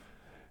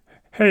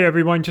Hey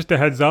everyone, just a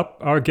heads up.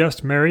 Our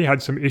guest Mary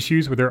had some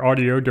issues with her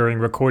audio during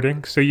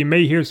recording, so you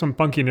may hear some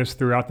funkiness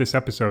throughout this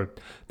episode.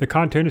 The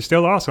content is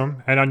still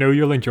awesome, and I know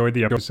you'll enjoy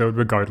the episode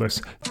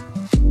regardless.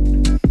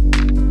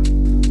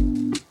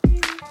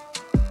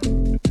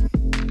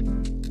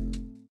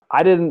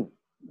 I didn't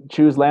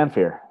choose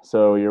Lanfear,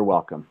 so you're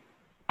welcome.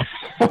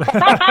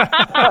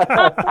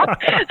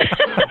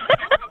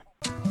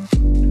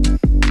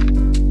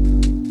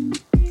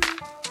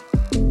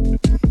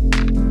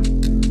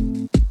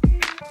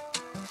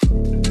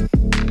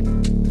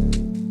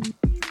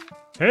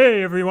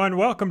 Hey everyone,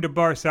 welcome to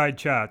Barside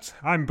Chats.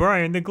 I'm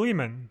Brian the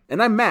Gleeman,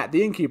 And I'm Matt,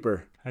 the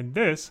innkeeper. and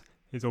this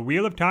is a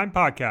Wheel of Time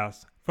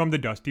podcast from the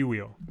Dusty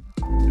Wheel.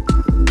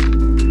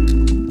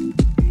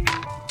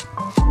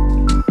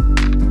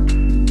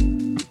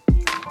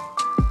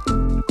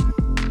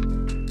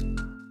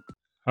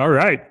 All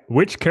right,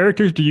 which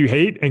characters do you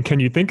hate, and can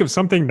you think of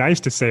something nice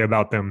to say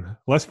about them?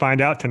 Let's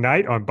find out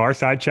tonight on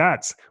Barside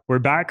Chats. We're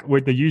back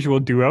with the usual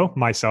duo,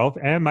 myself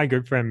and my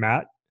good friend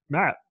Matt.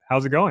 Matt,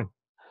 how's it going?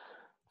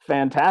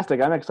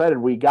 Fantastic. I'm excited.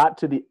 We got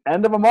to the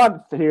end of a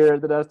month here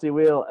at the Dusty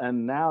Wheel,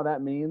 and now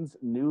that means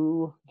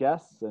new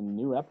guests and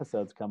new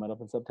episodes coming up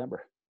in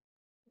September.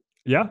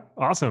 Yeah,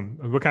 awesome.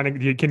 What kind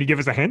of? Can you give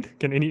us a hint?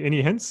 Can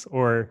any hints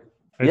or?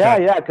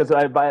 Yeah, because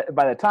by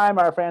the time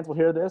our fans will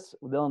hear this,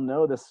 they'll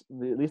know this.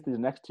 At least these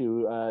next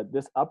two.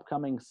 This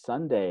upcoming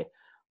Sunday,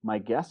 my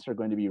guests are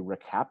going to be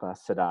Rakappa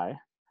Sedai,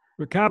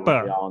 who we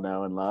Rakappa. all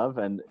know and love,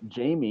 and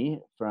Jamie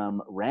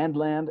from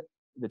Randland,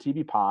 the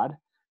TV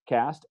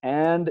podcast,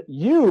 and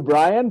you,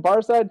 Brian,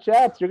 Barside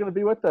Chats. You're going to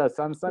be with us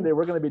on Sunday.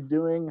 We're going to be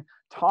doing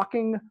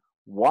Talking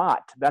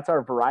Watt. That's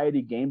our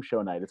variety game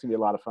show night. It's going to be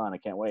a lot of fun. I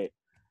can't wait.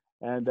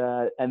 And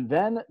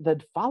then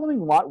the following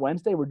Watt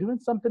Wednesday, we're doing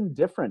something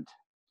different.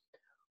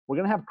 We're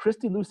going to have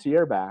Christy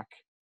Lucier back,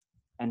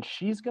 and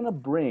she's going to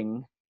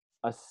bring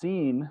a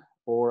scene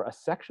or a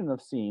section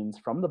of scenes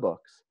from the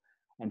books,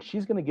 and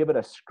she's going to give it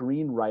a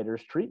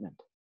screenwriter's treatment.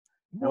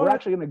 And we're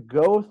actually going to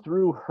go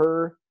through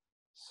her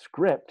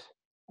script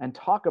and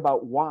talk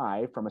about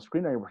why, from a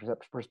screenwriting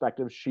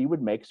perspective, she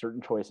would make certain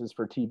choices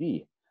for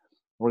TV.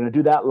 We're going to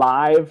do that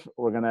live.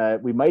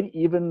 We might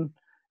even,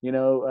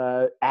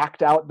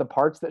 act out the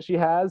parts that she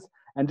has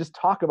and just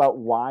talk about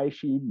why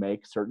she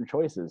makes certain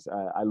choices.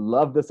 I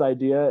love this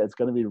idea. It's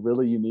going to be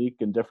really unique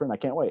and different. I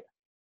can't wait.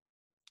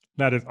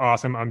 That is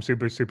awesome. I'm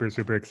super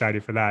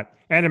excited for that.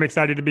 And I'm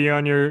excited to be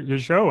on your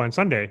show on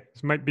Sunday.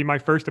 This might be my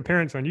first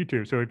appearance on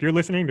YouTube. So if you're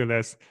listening to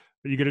this,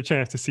 you get a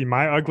chance to see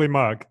my ugly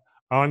mug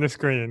on the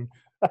screen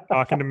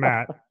talking to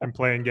Matt and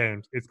playing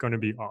games. It's going to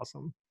be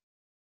awesome.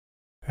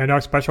 And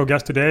our special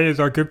guest today is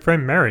our good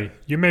friend Mary.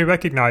 You may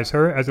recognize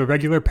her as a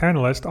regular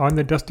panelist on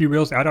the Dusty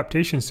Wheels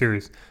adaptation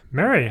series.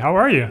 Mary, how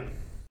are you?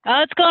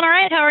 It's going all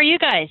right. How are you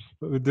guys?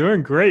 We're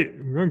doing great.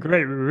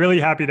 We're really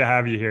happy to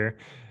have you here.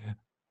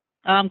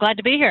 I'm glad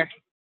to be here.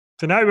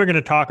 Tonight we're going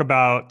to talk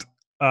about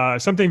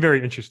something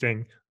very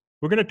interesting.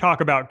 We're going to talk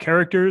about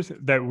characters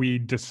that we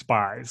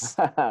despise.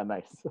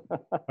 Nice.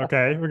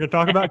 Okay, we're going to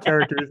talk about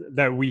characters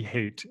that we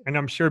hate. And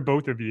I'm sure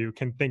both of you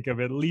can think of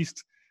at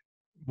least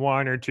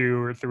one or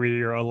two or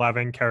three or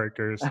 11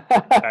 characters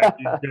that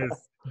you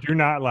just do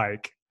not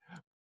like.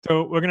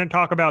 So we're going to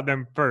talk about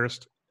them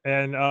first.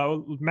 And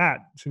Matt,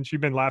 since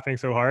you've been laughing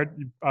so hard,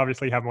 you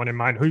obviously have one in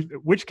mind.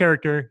 Which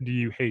character do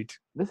you hate?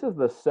 This is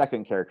the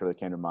second character that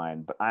came to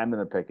mind, but I'm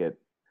going to pick it.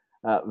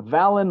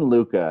 Valen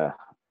Luca.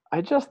 I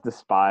just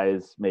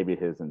despise maybe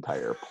his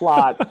entire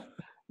plot.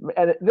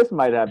 And this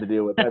might have to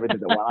do with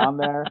everything that went on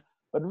there.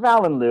 But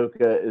Valen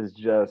Luca is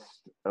just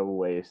a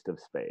waste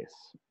of space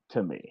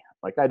to me.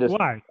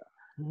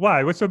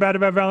 Why? What's so bad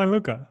about Valen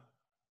Luca?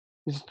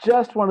 He's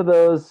just one of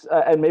those,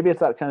 and maybe it's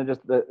that kind of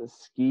just the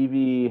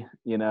skeevy,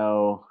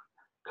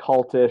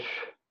 cultish,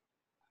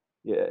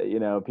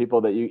 people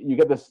that you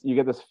get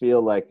this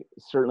feel like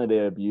certainly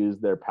they abuse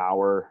their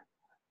power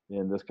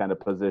in this kind of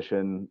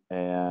position,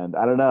 and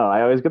I don't know.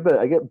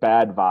 I get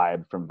bad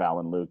vibe from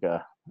Valen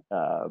Luca,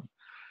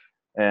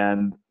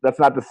 and that's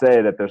not to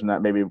say that there's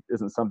not maybe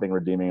isn't something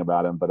redeeming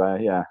about him, but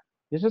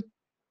he's just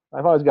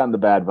I've always gotten the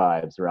bad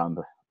vibes around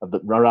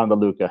the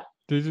Luca.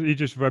 He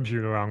just rubs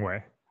you the wrong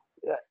way.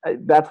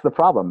 That's the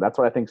problem. That's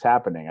what I think's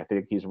happening. I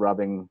think he's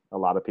rubbing a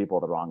lot of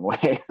people the wrong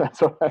way. That's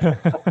what.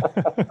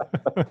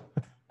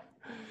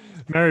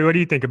 Mary, what do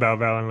you think about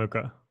Valen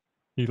Luca?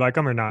 You like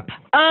him or not?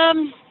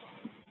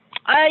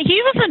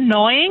 He was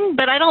annoying,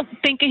 but I don't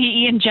think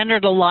he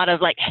engendered a lot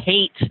of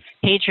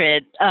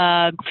hatred.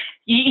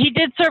 He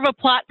did serve a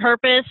plot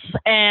purpose,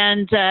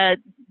 and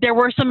there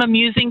were some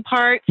amusing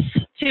parts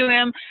to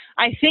him.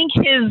 I think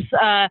his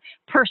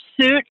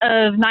pursuit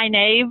of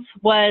Nynaeve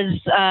was.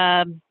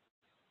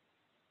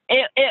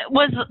 It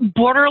was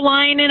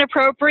borderline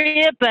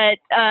inappropriate, but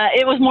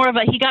it was more of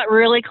he got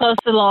really close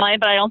to the line,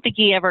 but I don't think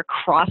he ever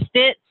crossed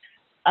it.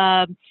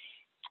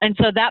 And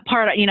so that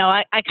part,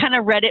 I kind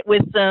of read it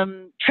with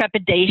some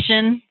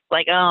trepidation,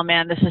 like, oh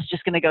man, this is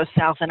just going to go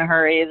south in a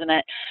hurry, isn't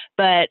it?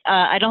 But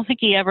I don't think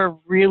he ever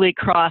really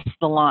crossed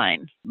the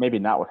line. Maybe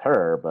not with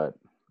her, but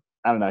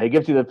I don't know. He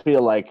gives you the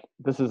feel like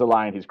this is a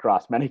line he's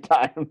crossed many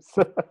times.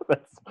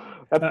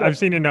 I've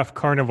seen enough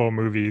carnival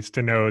movies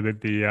to know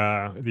that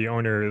the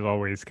owner is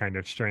always kind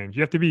of strange.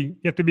 You have to be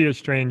a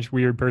strange,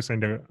 weird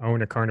person to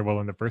own a carnival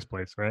in the first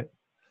place, right?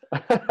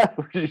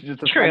 You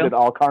just offended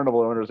all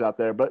carnival owners out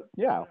there, but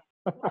yeah.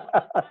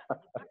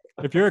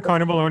 If you're a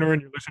carnival owner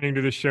and you're listening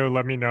to this show,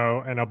 let me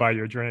know and I'll buy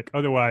you a drink.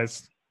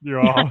 Otherwise, you're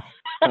all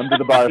come to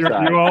the bar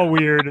side. You're all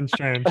weird and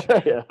strange.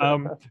 Yeah.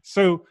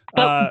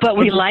 But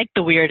we like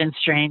the weird and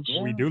strange.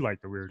 Yeah. We do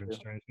like the weird and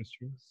strange. That's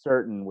true.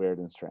 Certain weird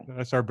and strange.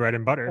 That's our bread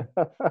and butter.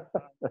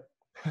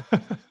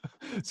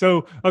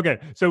 So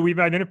we've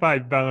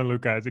identified Bela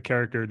Luka as a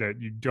character that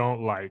you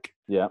don't like.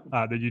 Yeah.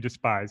 That you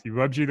despise. He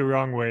rubs you the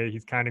wrong way.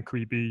 He's kind of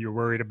creepy. You're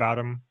worried about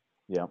him.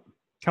 Yeah.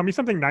 Tell me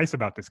something nice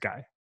about this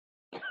guy.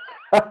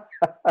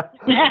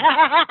 He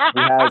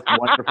has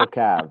wonderful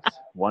calves.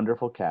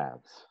 Wonderful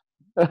calves.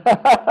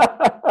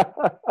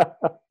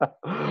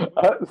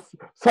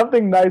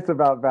 Something nice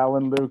about Bela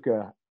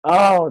Luka.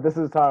 Oh, this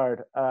is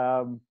hard.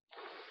 Oh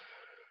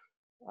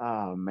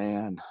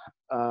man.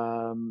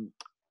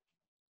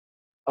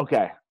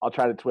 Okay, I'll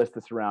try to twist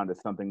this around to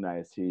something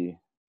nice. He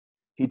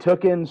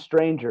took in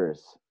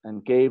strangers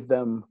and gave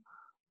them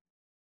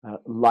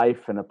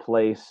life and a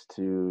place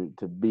to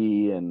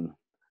be and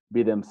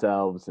be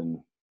themselves and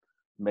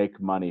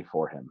make money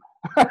for him.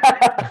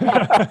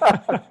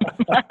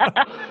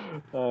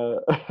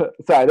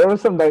 Sorry, there was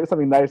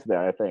something nice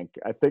there. I think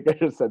I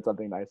just said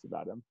something nice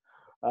about him.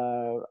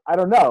 I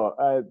don't know.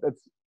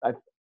 I'm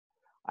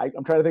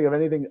trying to think of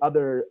anything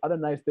other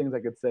nice things I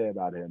could say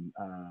about him.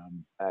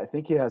 I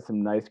think he has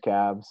some nice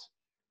calves.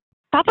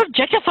 Stop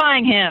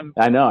objectifying him.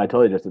 I know. I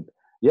totally just.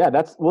 Yeah,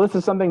 this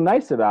is something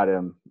nice about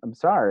him. I'm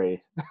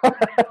sorry.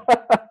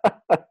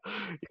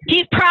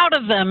 He's proud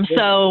of them,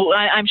 so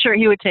I'm sure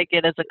he would take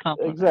it as a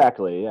compliment.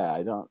 Exactly. Yeah,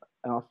 I don't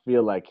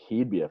feel like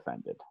he'd be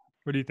offended.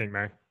 What do you think,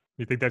 Mary?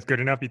 You think that's good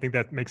enough? You think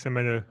that makes him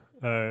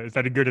is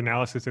that a good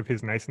analysis of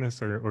his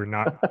niceness or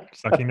not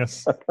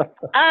suckiness?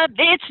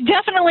 It's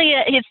definitely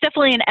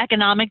an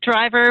economic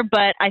driver,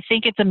 but I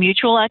think it's a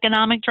mutual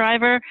economic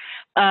driver.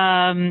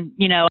 I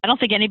don't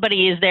think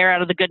anybody is there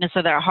out of the goodness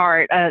of their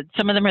heart.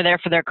 Some of them are there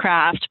for their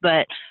craft,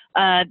 but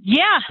that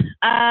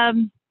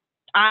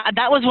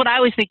was what I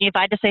was thinking. If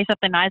I had to say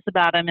something nice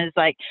about him, is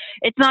like,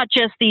 it's not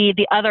just the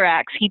other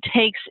acts. He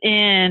takes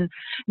in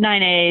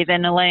Nynaeve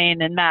and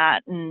Elaine and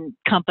Matt and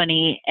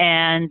company,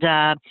 and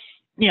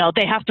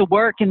they have to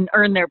work and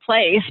earn their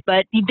place,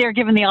 but they're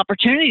given the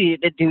opportunity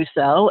to do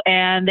so,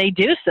 and they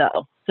do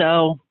so.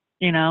 So,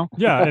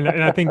 Yeah, and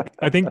I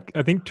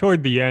think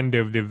toward the end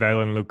of the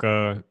Bela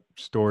Luka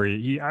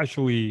story, he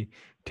actually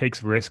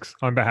takes risks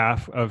on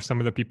behalf of some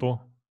of the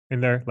people in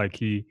there. Like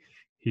he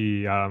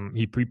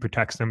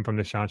protects them from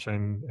the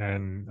Shanshan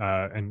and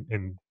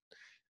in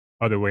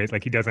other ways.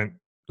 Like he doesn't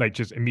like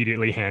just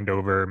immediately hand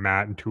over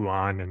Matt and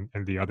Tuan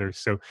and the others.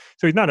 So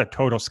he's not a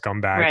total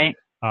scumbag. Right.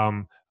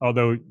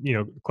 Although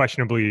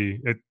questionably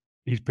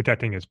he's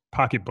protecting his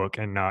pocketbook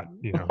and not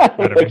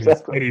out of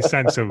Exactly. any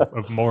sense of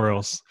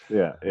morals.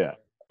 Yeah. You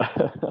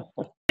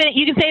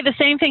can say the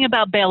same thing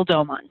about Bail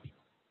Domon.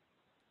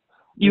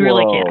 You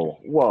really can.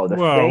 Whoa!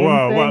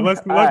 Whoa!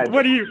 Let's.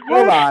 What do you?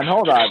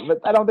 Hold on. But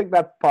I don't think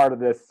that's part of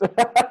this.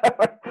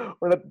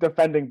 We're not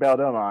defending Bail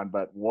Domon,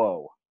 but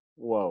whoa.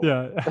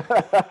 Yeah.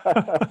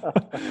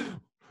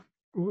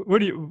 What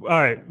do you?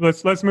 All right.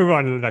 Let's move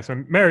on to the next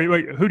one. Mary,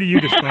 wait. Who do you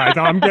despise?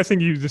 I'm guessing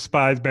you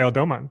despise Bail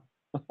Domon.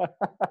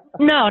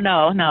 No.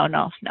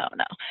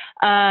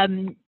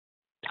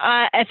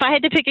 If I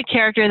had to pick a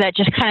character that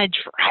just kind of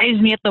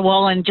drives me at the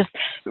wall and just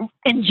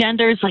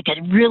engenders like a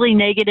really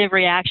negative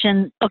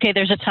reaction, okay,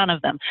 there's a ton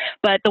of them,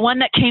 but the one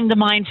that came to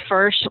mind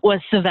first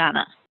was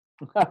Savannah.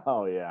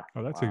 Oh yeah.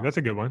 Oh, that's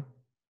a good one.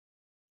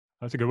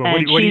 That's a good one.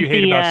 What do you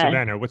hate about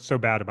Savannah? What's so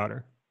bad about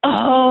her?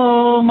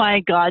 Oh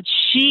my God.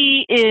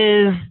 She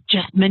is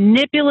just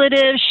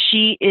manipulative.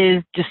 She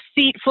is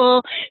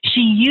deceitful.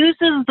 She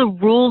uses the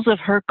rules of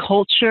her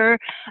culture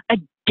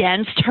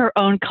against her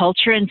own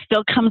culture and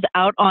still comes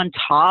out on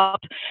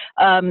top.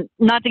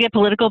 Not to get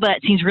political, but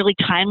it seems really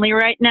timely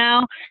right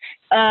now.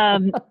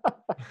 And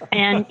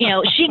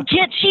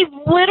she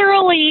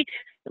literally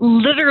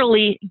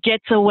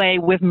gets away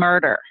with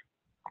murder.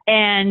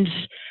 And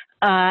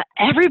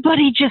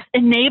everybody just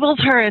enables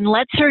her and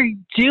lets her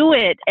do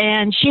it,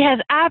 and she has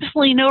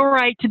absolutely no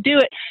right to do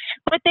it,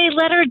 but they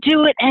let her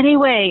do it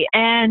anyway.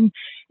 And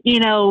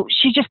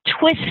she just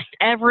twists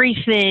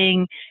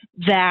everything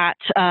that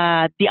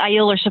the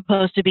Aiel are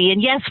supposed to be.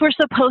 And yes, we're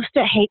supposed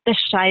to hate the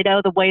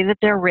Shaido, the way that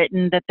they're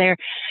written, that they're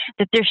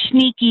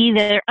sneaky,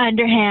 that they're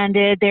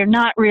underhanded, they're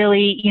not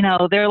really,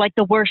 they're like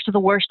the worst of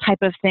the worst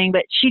type of thing.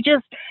 But she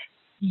just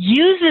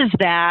uses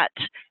that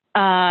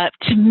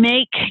to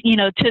make,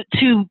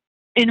 to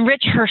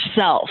enrich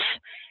herself.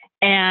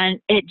 And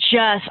it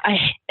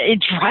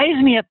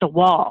drives me up the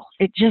wall.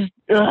 It just,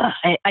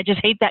 I just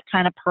hate that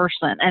kind of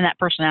person and that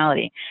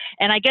personality.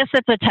 And I guess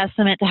that's a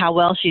testament to how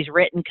well she's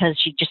written, because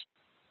she just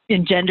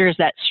engenders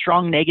that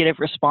strong negative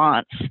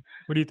response.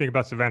 What do you think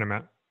about Savannah,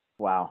 Matt?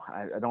 Wow,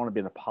 I don't want to be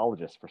an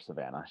apologist for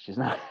Savannah. She's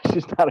not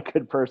she's not a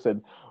good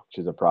person.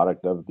 She's a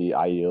product of the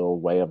Aiel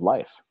way of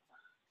life.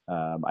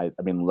 I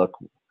mean, look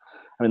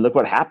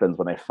what happens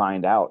when they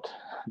find out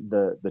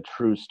the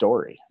true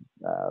story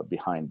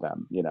behind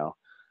them. You know,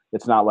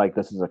 it's not like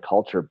this is a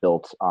culture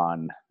built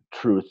on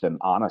truth and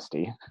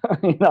honesty.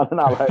 You know, they're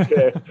not like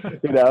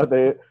you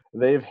know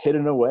they've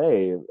hidden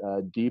away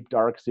deep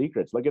dark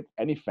secrets. Look at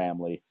any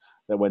family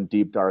that when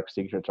deep dark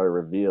secrets are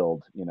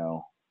revealed, you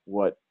know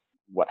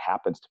what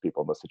happens to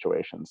people in those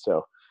situations.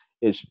 So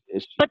is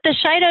But the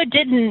Shido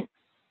didn't.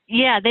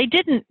 Yeah, they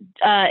didn't.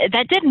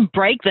 That didn't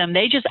break them.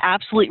 They just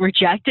absolutely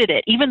rejected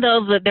it, even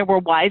though there were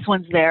wise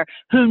ones there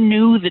who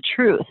knew the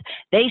truth.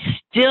 They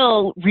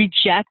still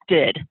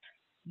rejected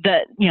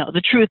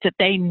the truth that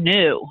they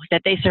knew,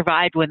 that they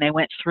survived when they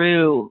went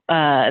through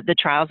the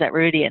trials at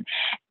Rudian.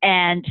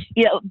 And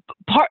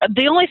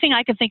the only thing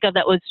I can think of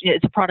that was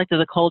it's a product of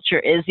the culture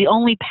is the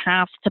only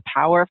path to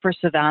power for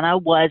Savannah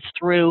was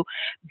through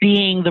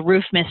being the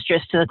roof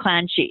mistress to the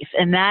clan chief,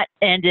 and that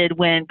ended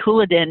when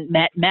Couladin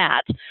met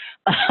Matt.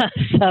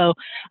 So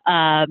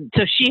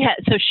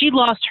she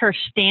lost her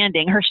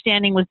standing. Her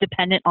standing was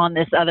dependent on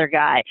this other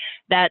guy.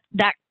 That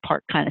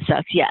part kind of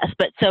sucks, yes.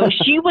 But so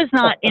she was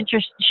not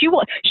interested. She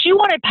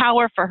wanted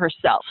power for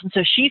herself, and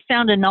so she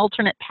found an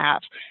alternate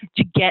path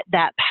to get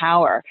that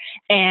power,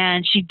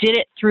 and she did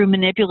it through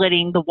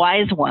manipulating the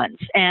wise ones,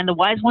 and the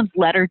wise ones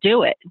let her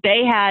do it.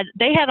 They had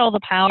all the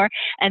power,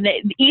 and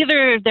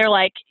they're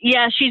like,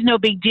 yeah, she's no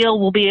big deal.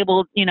 We'll be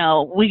able,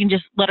 we can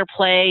just let her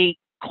play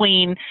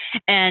queen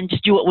and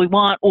just do what we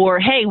want, or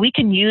hey, we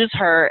can use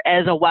her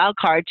as a wild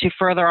card to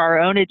further our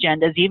own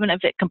agendas, even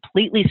if it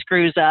completely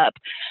screws up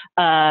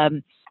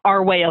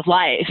our way of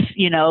life.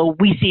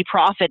 We see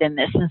profit in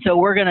this, and so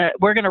we're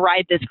gonna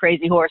ride this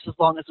crazy horse as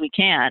long as we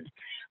can,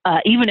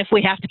 even if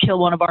we have to kill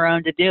one of our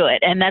own to do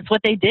it. And that's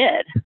what they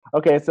did.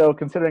 Okay, so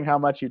considering how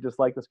much you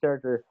dislike this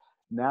character,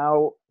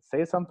 now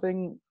say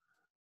something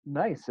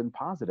nice and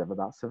positive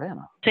about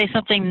Savannah. Say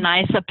something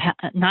nice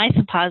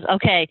and positive.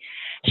 Okay,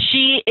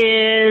 she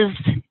is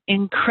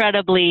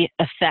incredibly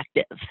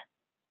effective.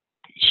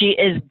 She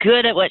is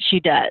good at what she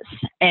does,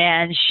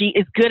 and she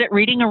is good at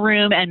reading a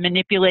room and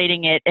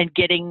manipulating it and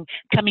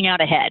coming out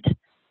ahead.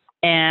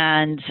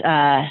 And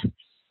I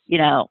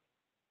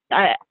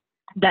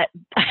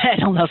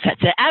don't know if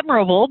that's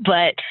admirable,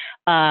 but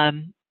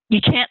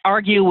you can't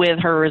argue with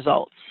her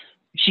results.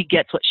 She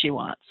gets what she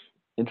wants.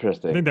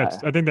 Interesting.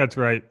 I think that's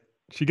right.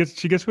 She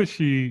gets what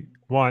she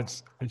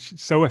wants, and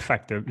she's so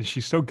effective, and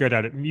she's so good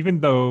at it. And even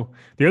though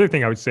the other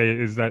thing I would say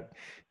is that,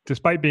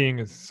 despite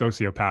being a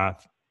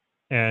sociopath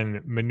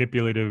and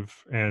manipulative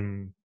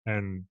and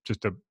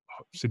just a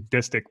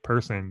sadistic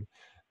person,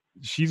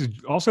 she's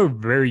also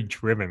very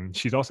driven.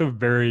 She's also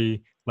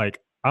very like,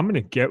 I'm going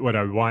to get what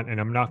I want, and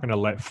I'm not going to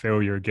let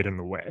failure get in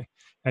the way.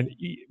 And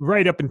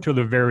right up until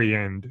the very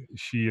end,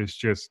 she is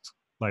just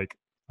like,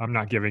 I'm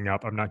not giving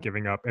up. I'm not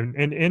giving up. And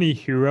any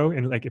hero,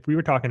 and like if we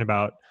were talking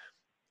about,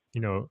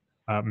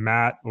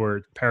 Matt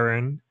or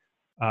Perrin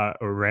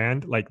or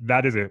Rand, like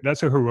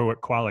that's a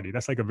heroic quality.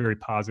 That's like a very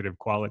positive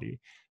quality.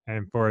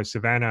 And for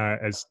Savannah,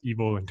 as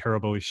evil and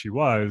terrible as she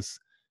was,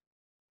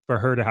 for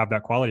her to have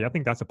that quality, I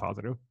think that's a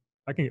positive.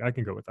 I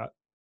can go with that.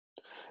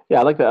 Yeah,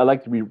 I like that. I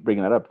like to be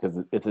bringing that up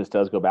because this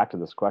does go back to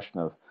this question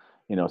of,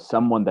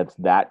 someone that's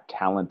that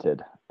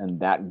talented and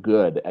that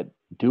good at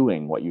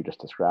doing what you just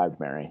described,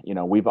 Mary. I don't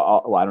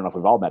know if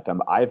we've all met them,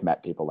 but I've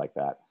met people like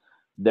that.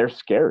 They're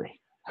scary.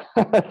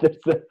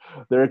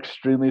 They're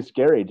extremely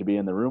scary to be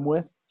in the room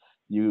with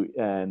you,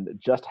 and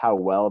just how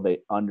well they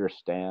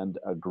understand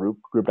a group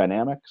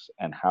dynamics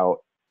and how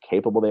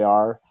capable they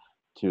are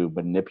to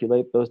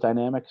manipulate those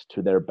dynamics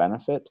to their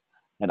benefit,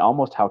 and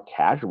almost how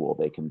casual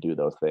they can do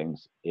those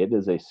things. It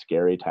is a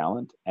scary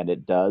talent, and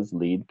it does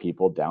lead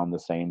people down the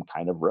same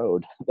kind of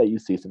road that you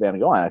see Savannah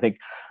go on. I think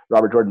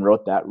Robert Jordan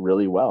wrote that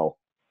really well.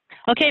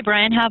 Okay,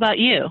 Brian, how about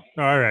you?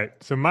 All right.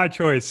 So my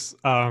choice,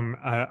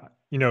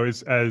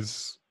 is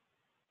as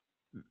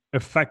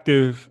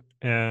effective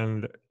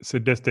and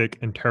sadistic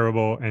and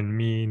terrible and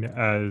mean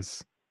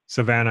as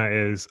Savannah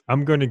is.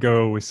 I'm going to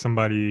go with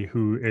somebody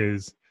who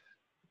is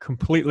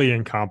completely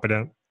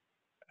incompetent,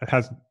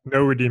 has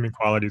no redeeming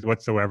qualities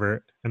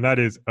whatsoever, and that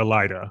is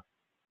Elida.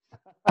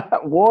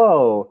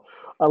 Whoa.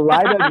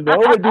 Elida, no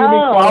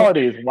redeeming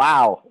qualities.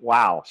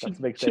 Wow. That's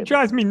a big statement. She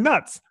drives me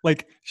nuts.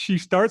 Like, she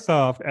starts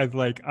off as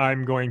like,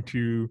 I'm going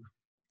to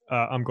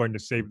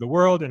save the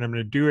world, and I'm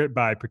going to do it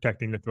by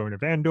protecting the throne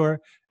of Andor.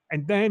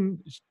 And then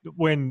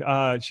when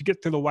she gets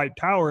to the White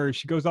Tower,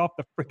 she goes off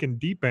the freaking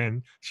deep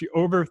end. She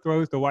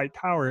overthrows the White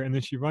Tower, and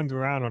then she runs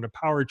around on a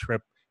power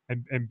trip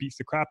and beats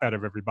the crap out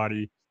of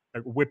everybody,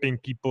 like whipping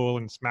people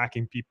and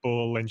smacking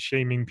people and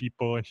shaming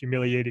people and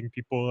humiliating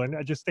people. And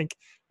I just think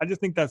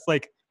that's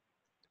like,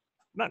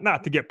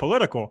 not to get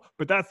political,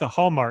 but that's the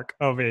hallmark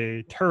of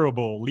a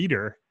terrible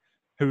leader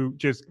who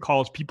just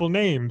calls people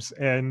names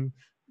and,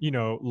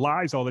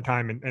 lies all the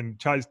time and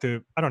tries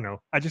to, I don't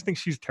know. I just think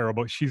she's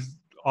terrible. She's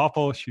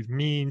awful. She's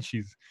mean.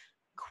 She's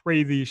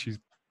crazy. She's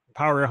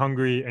power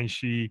hungry, and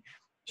she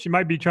she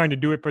might be trying to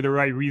do it for the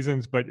right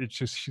reasons, but it's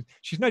just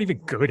she's not even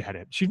good at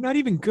it. She's not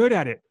even good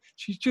at it.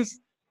 She's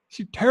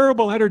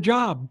terrible at her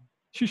job.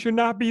 She should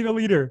not be the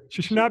leader.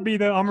 She should not be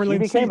the Amyrlin. She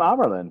became seat.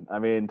 Amyrlin. I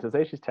mean, to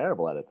say she's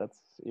terrible at it, that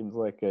seems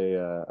like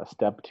a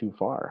step too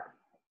far.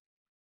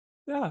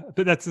 Yeah,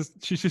 but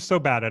she's just so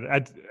bad at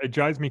it. It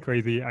drives me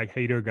crazy. I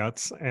hate her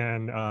guts,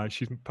 and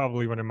she's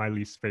probably one of my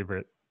least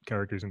favorite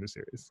characters in the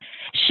series.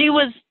 She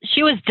was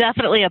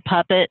definitely a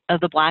puppet of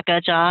the Black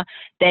Ajah.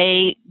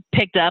 They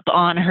picked up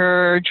on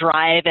her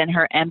drive and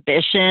her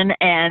ambition,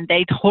 and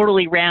they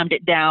totally rammed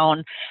it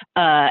down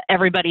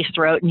everybody's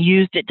throat and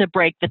used it to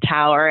break the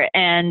tower.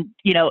 And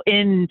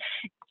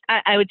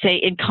I would say,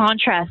 in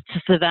contrast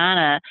to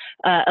Savannah,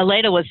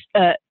 Elaida was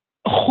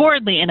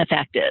horribly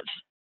ineffective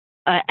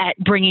at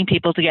bringing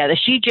people together.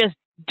 She just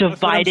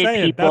divided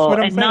people. That's what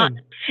I'm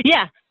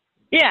saying.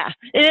 Yeah,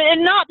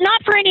 and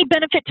not for any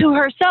benefit to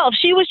herself.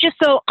 She was just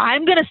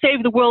I'm going to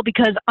save the world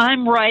because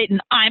I'm right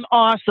and I'm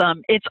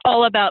awesome. It's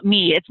all about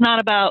me. It's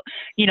not about,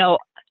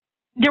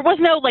 there was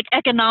no like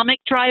economic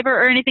driver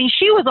or anything.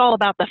 She was all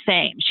about the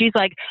fame. She's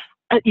like,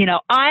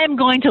 I'm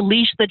going to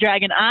leash the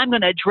dragon. I'm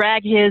going to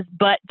drag his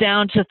butt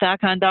down to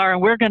Thakandar,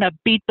 and we're going to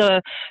beat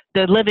the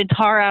living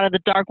tar out of the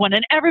Dark One,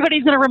 and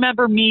everybody's going to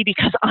remember me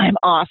because I'm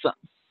awesome.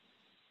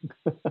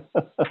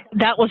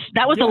 That was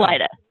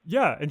Elaida.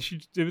 Yeah, and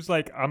it was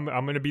like, I'm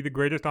going to be the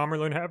greatest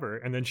Amyrlin ever,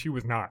 and then she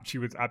was not. She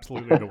was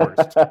absolutely the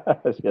worst.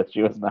 Yes,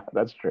 she was not.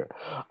 That's true.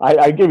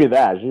 I give you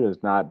that. She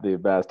was not the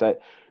best.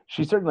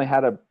 She certainly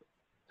had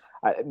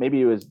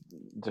maybe it was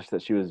just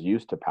that she was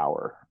used to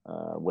power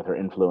with her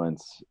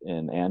influence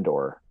in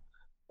Andor.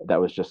 That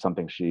was just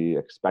something she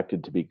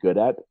expected to be good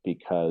at,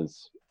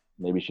 because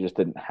maybe she just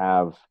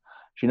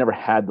she never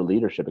had the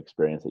leadership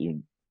experience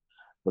that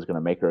was going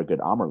to make her a good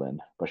Amyrlin,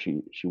 but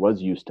she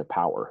was used to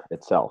power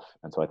itself.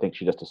 And so I think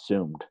she just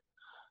assumed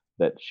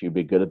that she would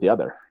be good at the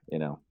other,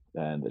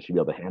 and that she'd be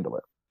able to handle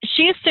it.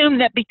 She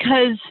assumed that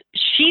because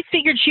she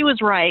figured she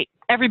was right,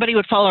 everybody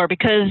would follow her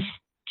because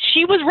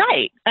she was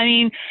right. I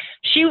mean,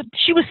 she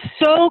was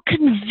so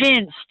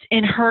convinced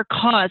in her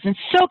cause and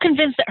so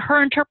convinced that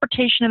her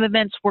interpretation of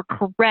events were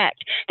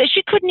correct that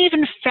she couldn't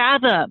even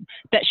fathom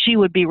that she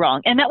would be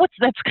wrong. And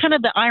that's kind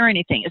of the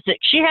irony thing, is that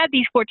she had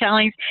these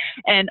foretellings,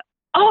 and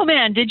oh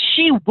man, did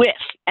she whiff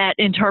at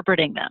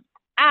interpreting them.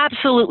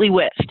 Absolutely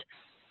whiffed.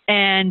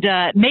 And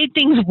made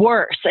things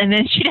worse. And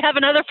then she'd have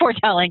another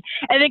foretelling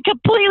and then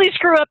completely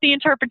screw up the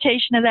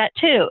interpretation of that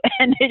too.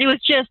 And it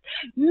was just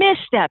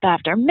misstep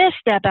after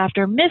misstep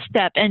after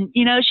misstep. And,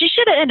 she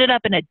should have ended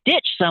up in a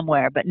ditch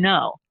somewhere, but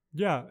no.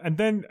 Yeah, and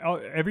then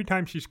every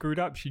time she screwed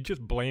up, she just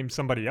blamed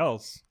somebody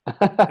else.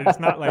 It's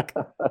not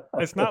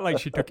like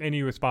she took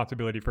any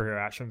responsibility for her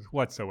actions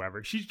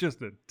whatsoever. She's just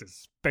a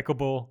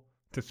despicable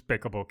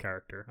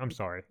character. I'm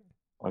sorry.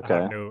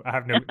 Okay. I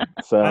have no.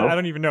 So I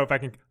don't even know if I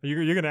can.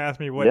 You're going to ask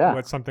me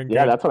what's something good.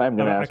 Yeah, that's what I'm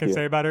going to ask I can you.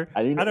 say about her.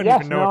 I don't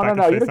even know if I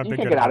can say something you good. You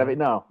can't get out of it.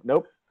 No,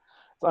 nope.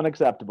 It's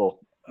unacceptable.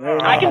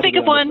 I can think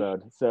of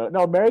one. So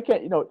no, Mary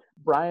can't.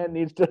 Brian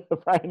needs to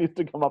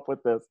come up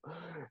with this.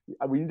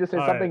 We need to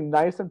say something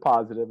nice and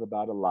positive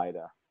about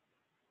Elaida.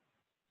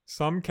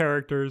 Some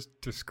characters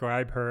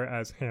describe her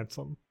as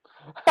handsome.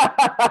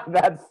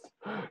 That's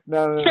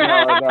no.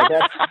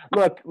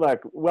 That's,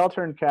 look.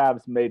 Well-turned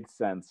calves made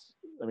sense.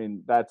 I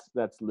mean, that's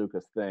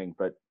Lucas' thing,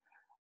 but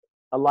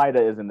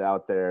Elaida isn't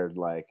out there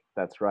like,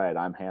 that's right,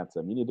 I'm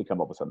handsome. You need to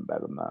come up with something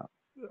better than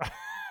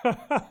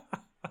that.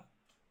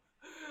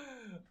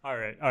 All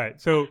right.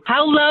 So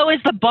how low is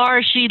the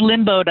bar she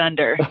limboed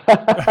under?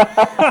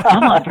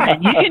 Come on,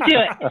 Brian, you can do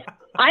it.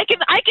 I can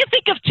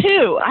think of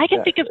two.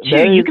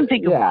 You can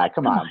think of one. Yeah,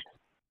 come on.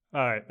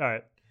 All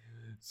right.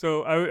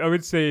 So I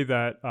would say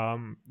that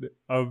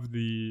of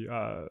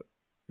the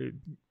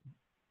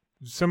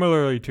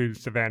similarly to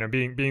Savannah,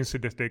 being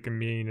sadistic and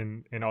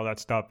mean and all that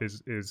stuff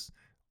is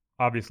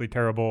obviously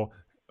terrible.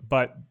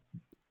 But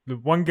the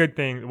one good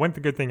thing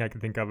I can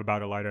think of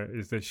about Elaida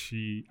is that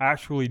she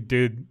actually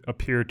did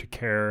appear to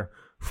care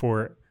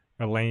for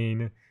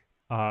Elaine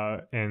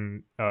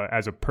and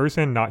as a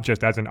person, not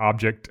just as an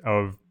object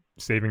of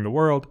saving the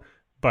world,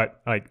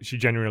 but like she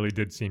genuinely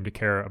did seem to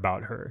care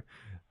about her,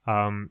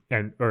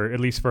 or at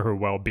least for her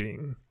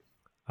well-being.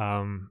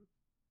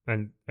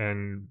 They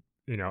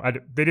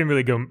didn't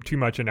really go too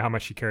much into how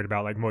much she cared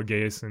about like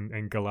Morgase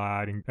and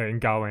Galad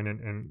and Gawain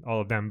and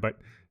all of them, but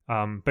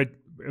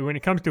when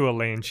it comes to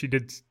Elaine, she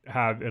did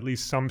have at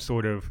least some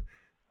sort of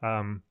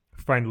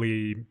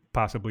friendly,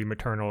 possibly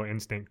maternal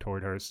instinct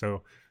toward her.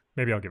 So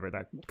maybe I'll give her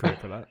that credit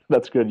for that.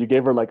 That's good. You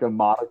gave her like a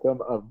modicum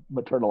of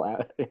maternal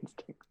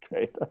instinct.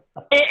 Great.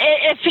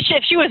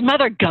 If she was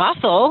Mother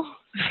Gothel,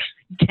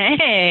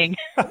 dang,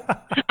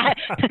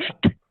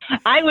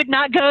 I would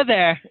not go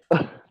there.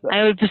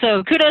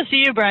 So kudos to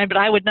you, Brian, but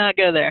I would not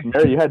go there.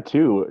 Mary, you had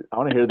two. I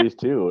want to hear these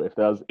two. If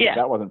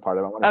that wasn't part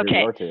of it, I want to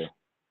hear your two.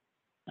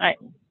 All right.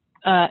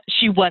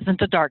 She wasn't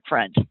the dark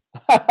friend.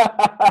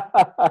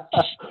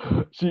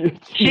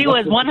 she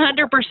was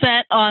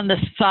 100% on the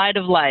side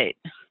of light.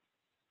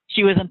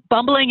 She was a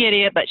bumbling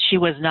idiot, but she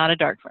was not a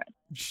dark friend.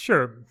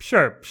 Sure.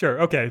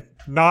 Okay,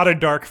 not a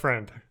dark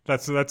friend.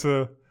 That's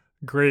a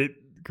great.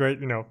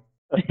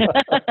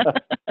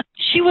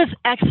 She was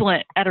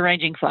excellent at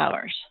arranging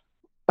flowers.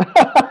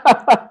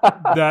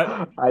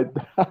 That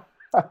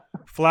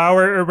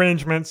flower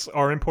arrangements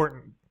are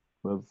important.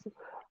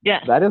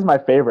 Yes. That is my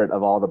favorite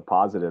of all the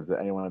positives that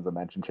anyone has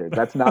mentioned here.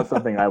 That's not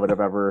something I would have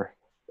ever.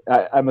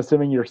 I'm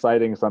assuming you're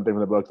citing something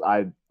from the books.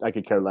 I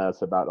could care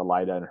less about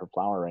Elida and her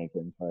flower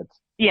arrangement, but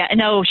Yeah,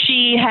 no,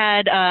 she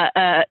had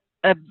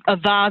a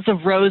vase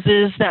of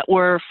roses that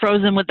were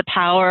frozen with the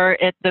power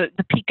at the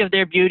peak of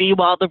their beauty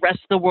while the rest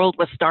of the world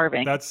was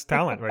starving. That's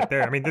talent right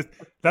there. I mean,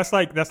 that's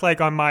like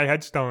on my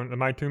headstone, on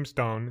my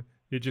tombstone,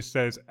 it just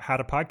says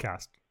had a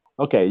podcast.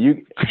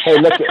 Okay, hey,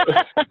 look,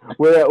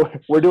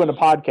 we're doing a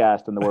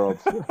podcast in the world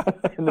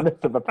in the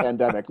midst of a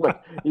pandemic. Look,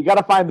 you got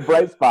to find the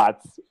bright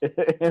spots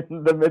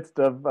in the midst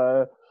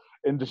of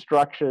in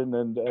destruction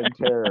and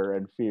terror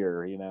and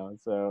fear.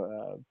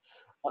 So.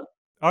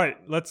 All right,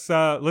 let's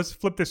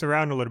flip this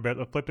around a little bit.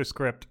 Let's flip the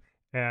script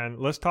and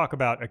let's talk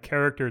about a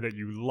character that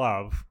you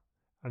love,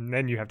 and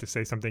then you have to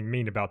say something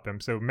mean about them.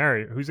 So,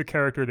 Mary, who's a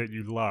character that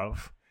you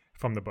love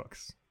from the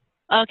books?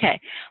 Okay,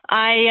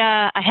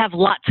 I have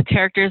lots of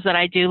characters that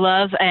I do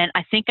love, and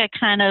I think I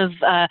kind of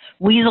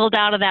weaseled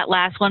out of that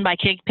last one by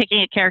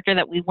picking a character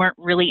that we weren't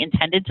really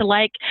intended to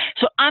like.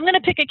 So I'm going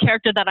to pick a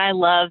character that I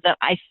love that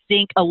I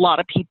think a lot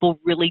of people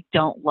really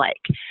don't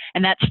like,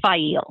 and that's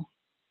Faile.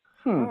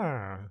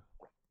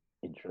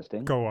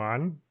 Interesting. Go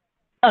on.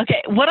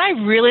 Okay, what I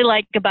really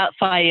like about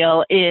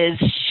Faile is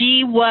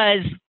she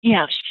was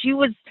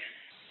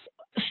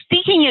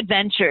seeking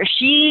adventure.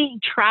 She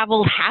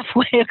traveled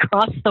halfway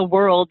across the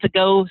world to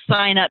go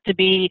sign up to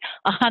be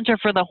a hunter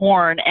for the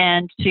Horn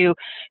and to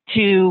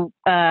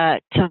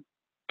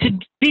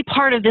be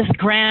part of this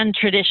grand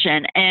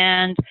tradition.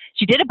 And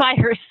she did it by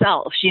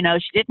herself. She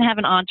didn't have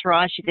an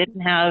entourage. She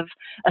didn't have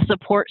a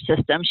support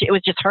system. It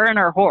was just her and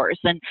her horse.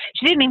 And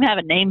she didn't even have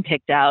a name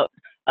picked out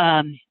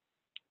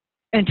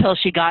until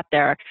she got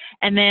there.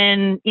 And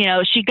then,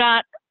 she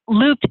got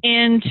looped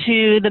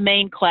into the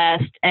main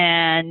quest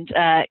and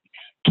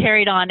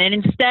carried on. And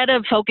instead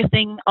of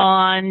focusing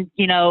on,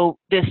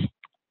 this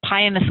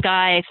pie in the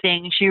sky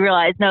thing, she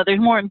realized, no, there's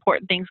more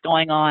important things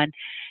going on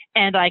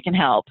and I can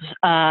help.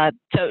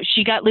 So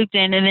she got looped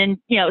in, and then,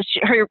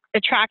 her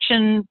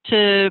attraction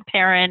to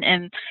Perrin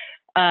and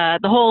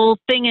the whole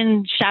thing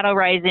in Shadow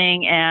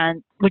Rising,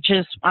 and which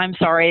is, I'm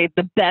sorry,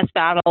 the best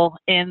battle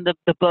in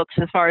the books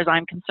as far as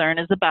I'm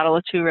concerned, is the Battle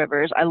of Two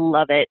Rivers. I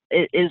love it.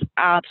 It is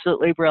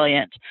absolutely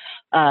brilliant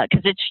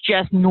because it's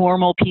just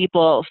normal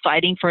people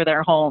fighting for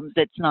their homes.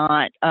 It's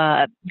not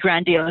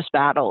grandiose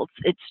battles.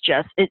 It's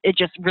just, it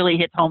just really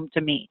hits home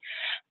to me.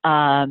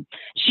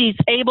 She's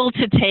able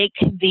to take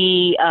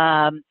the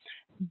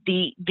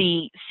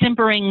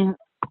simpering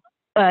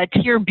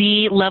tier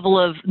B level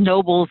of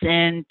nobles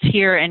in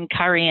Tyr and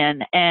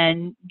Cairhien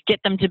and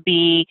get them to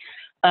be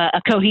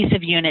a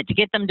cohesive unit, to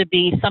get them to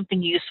be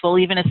something useful,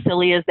 even as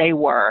silly as they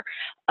were.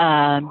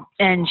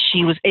 And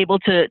she was able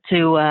to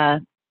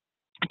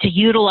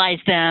utilize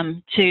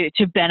them to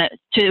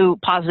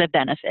positive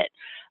benefit.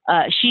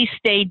 She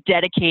stayed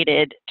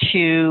dedicated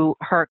to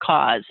her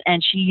cause,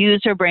 and she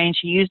used her brain,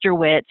 she used her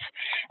wits,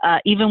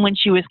 even when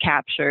she was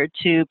captured,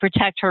 to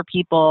protect her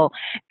people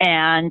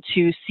and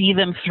to see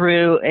them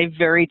through a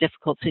very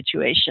difficult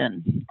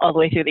situation all the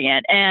way through the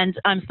end. And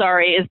I'm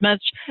sorry, as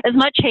much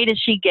hate as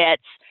she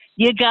gets,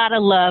 you gotta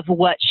love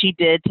what she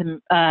did to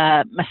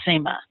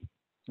Masema.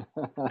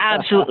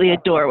 Absolutely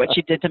adore what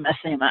she did to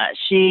Masema.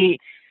 She,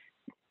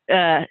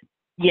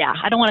 yeah,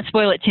 I don't want to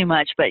spoil it too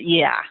much, but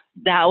yeah,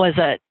 that was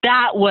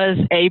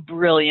a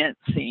brilliant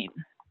scene.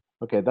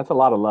 Okay, that's a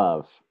lot of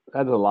love.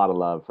 That's a lot of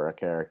love for a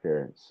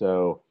character.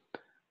 So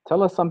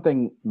tell us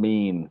something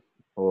mean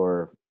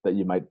or that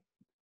you might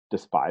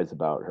despise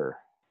about her.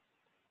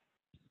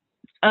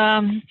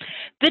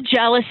 The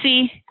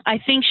jealousy. I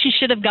think she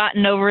should have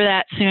gotten over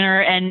that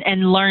sooner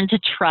and learned to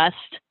trust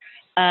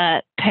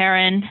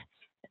Perrin.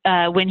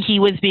 When he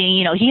was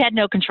being, he had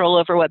no control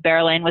over what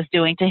Berelain was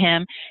doing to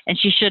him, and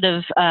she should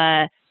have,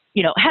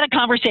 had a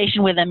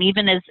conversation with him,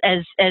 even as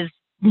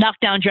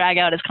knockdown, drag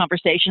out as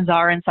conversations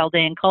are in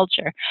Saldaean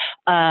culture.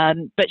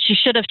 But she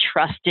should have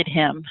trusted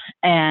him,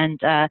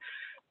 and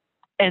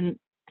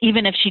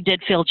even if she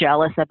did feel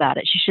jealous about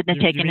it, she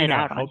shouldn't have taken it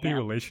out on him. A healthy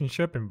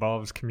relationship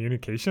involves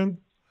communication?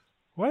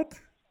 What?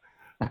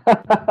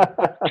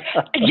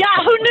 Yeah,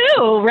 who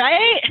knew,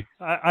 right?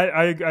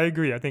 I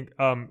agree. I think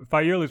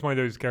Faile is one of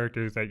those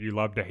characters that you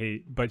love to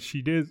hate, but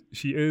she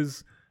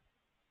is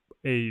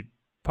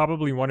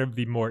probably one of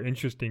the more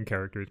interesting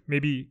characters.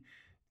 Maybe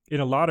in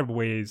a lot of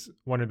ways,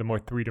 one of the more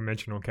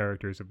three-dimensional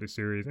characters of the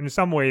series. And in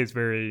some ways,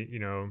 very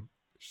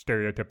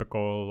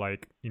stereotypical,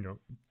 like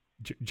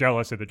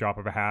jealous at the drop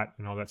of a hat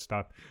and all that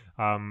stuff.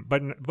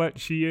 But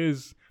she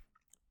is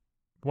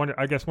one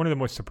of the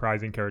most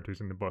surprising characters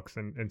in the books,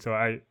 and so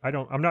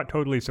I'm not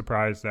totally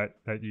surprised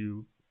that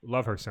you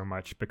love her so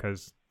much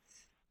because,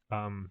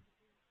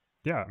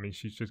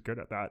 she's just good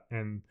at that.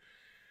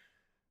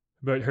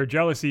 But her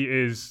jealousy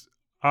is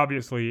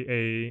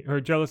obviously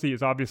her jealousy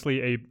is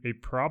obviously a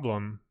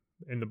problem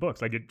in the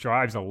books. Like it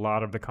drives a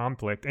lot of the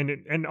conflict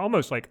and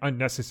almost like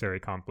unnecessary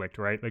conflict,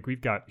 right? Like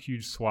we've got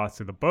huge swaths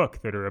of the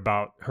book that are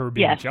about her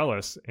being Yes.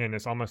 jealous, and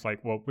it's almost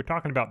like, well, we're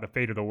talking about the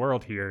fate of the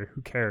world here.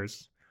 Who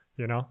cares?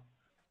 You know?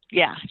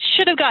 Yeah,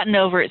 should have gotten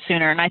over it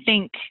sooner, and I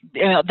think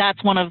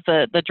that's one of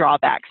the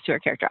drawbacks to her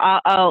character.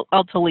 I'll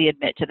totally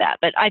admit to that,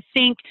 but I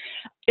think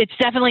it's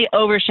definitely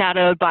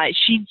overshadowed by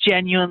she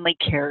genuinely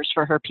cares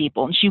for her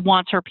people, and she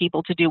wants her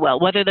people to do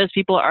well. Whether those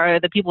people are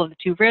the people of the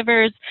Two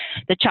Rivers,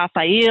 the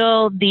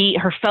Chafail,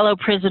 her fellow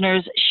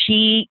prisoners,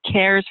 she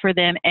cares for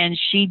them, and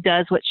she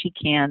does what she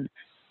can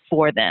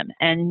for them,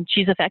 and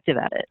she's effective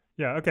at it.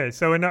 Yeah. Okay.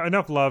 So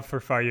enough love for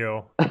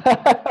Fayo.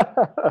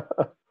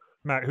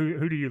 Matt,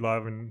 who do you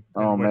love, and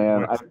Oh,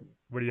 man.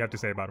 what do you have to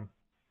say about him?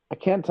 I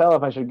can't tell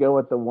if I should go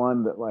with the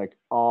one that like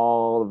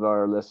all of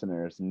our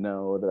listeners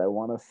know that I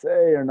want to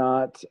say or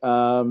not.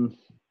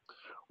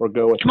 Or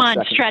go with Come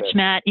on, stretch, bit.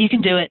 Matt. You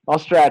can do it. I'll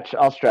stretch.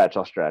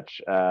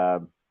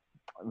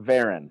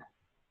 Varen.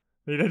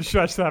 You didn't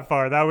stretch that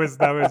far. That was.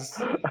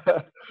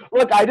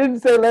 Look, I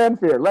didn't say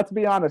Lanfear. Let's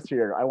be honest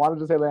here. I wanted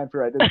to say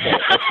Lanfear. I didn't say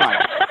it. That's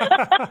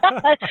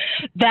fine.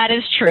 That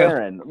is true.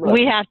 Varen,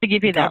 we have to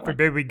give you that. God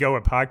forbid we go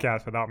a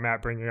podcast without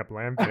Matt bringing up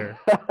Lanfear.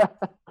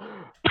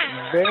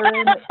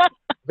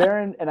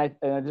 Varen, and I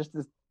just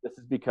this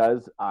is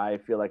because I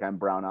feel like I'm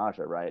Brown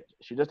Aja, right?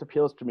 She just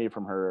appeals to me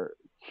from her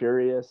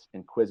curious,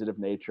 inquisitive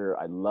nature.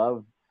 I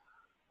love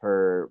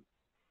her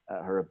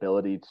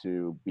ability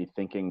to be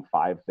thinking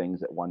 5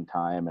 things at one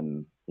time,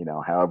 and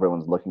how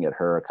everyone's looking at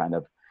her kind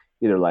of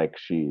either like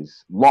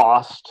she's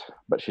lost,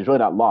 but she's really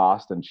not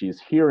lost, and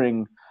she's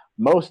hearing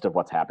most of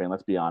what's happening.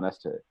 Let's be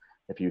honest.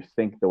 If you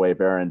think the way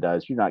Varen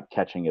does, you're not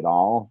catching it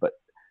all, but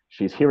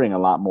she's hearing a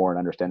lot more and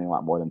understanding a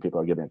lot more than people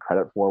are giving her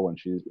credit for when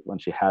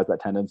she has that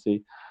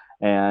tendency,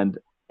 and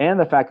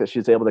the fact that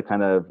she's able to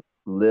kind of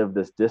live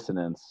this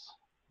dissonance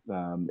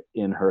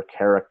in her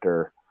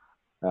character,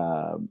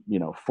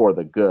 for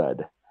the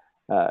good.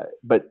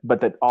 But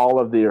that all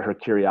of her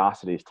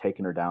curiosity has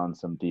taken her down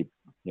some deep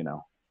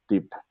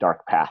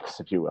dark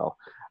paths, if you will.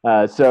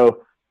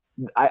 So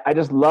I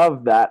just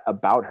love that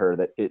about her,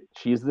 that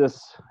she's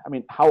this. I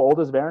mean, how old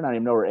is Varen? I don't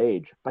even know her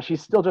age, but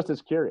she's still just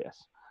as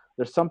curious.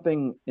 There's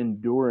something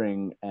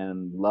enduring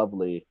and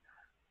lovely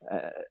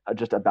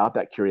just about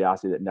that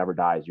curiosity that never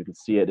dies. You can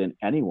see it in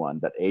anyone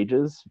that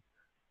ages,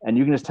 and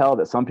you can just tell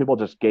that some people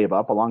just gave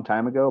up a long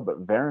time ago.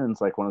 But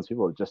Varen's like one of those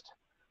people that just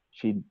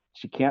she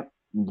can't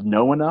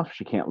know enough,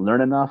 she can't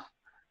learn enough,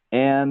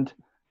 and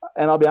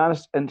I'll be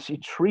honest, and she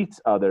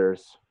treats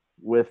others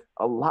with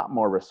a lot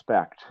more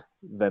respect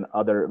than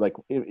other, like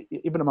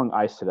even among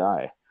Aes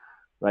Sedai,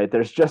 right?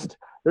 There's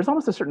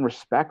almost a certain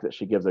respect that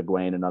she gives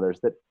Egwene and others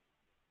that,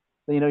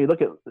 you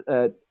look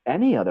at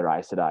any other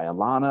Aes Sedai,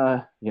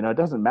 Alana, it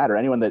doesn't matter,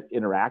 anyone that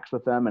interacts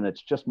with them, and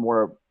it's just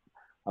more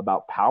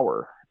about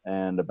power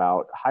and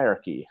about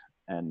hierarchy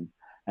and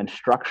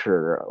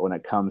structure when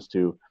it comes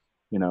to,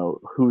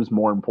 who's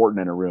more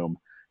important in a room.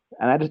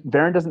 And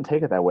Varen doesn't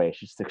take it that way.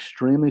 She's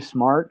extremely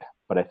smart,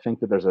 but I think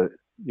that there's a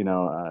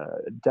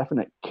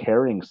definite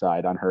caring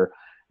side on her,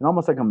 and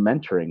almost like a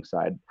mentoring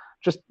side.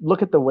 Just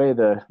look at the way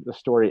the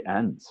story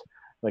ends.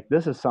 Like,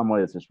 this is someone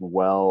that's just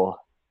well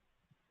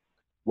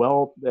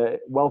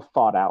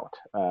thought out,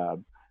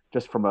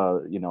 just from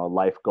a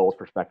life goals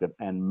perspective,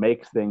 and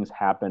makes things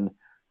happen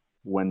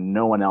when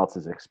no one else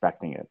is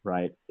expecting it.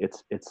 Right?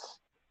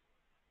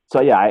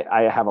 So yeah,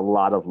 I have a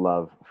lot of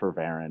love for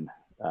Varen.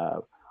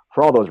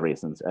 For all those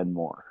reasons and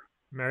more.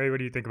 Mary, what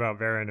do you think about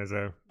Varen as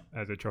a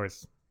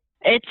choice?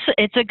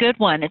 It's a good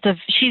one.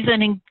 She's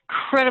an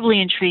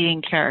incredibly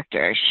intriguing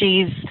character.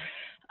 She's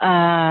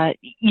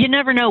you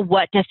never know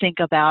what to think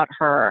about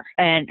her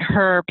and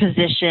her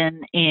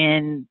position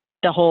in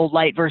the whole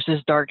light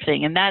versus dark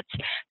thing. And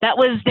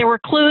there were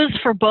clues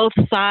for both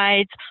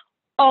sides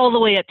all the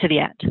way up to the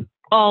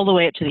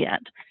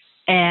end.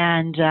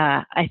 And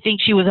I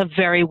think she was a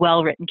very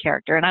well-written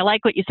character. And I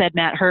like what you said,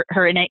 Matt,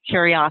 her innate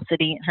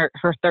curiosity,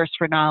 her thirst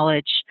for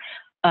knowledge,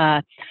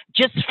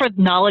 just for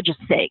knowledge's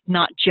sake,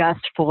 not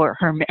just for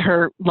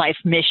her life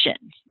mission.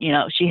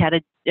 She had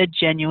a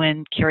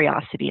genuine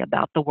curiosity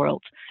about the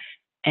world.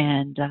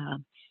 And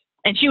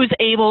she was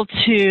able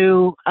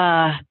to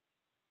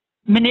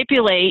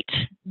manipulate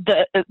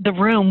the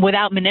room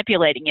without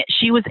manipulating it.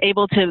 She was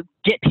able to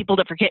get people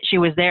to forget she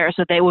was there,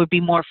 so they would be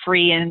more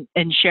free in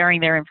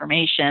sharing their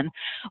information,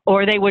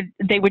 or they would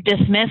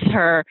dismiss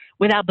her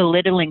without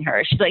belittling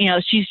her.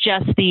 She's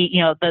just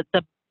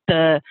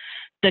the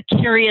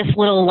curious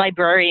little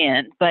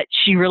librarian, but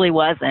she really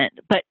wasn't.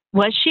 But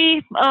was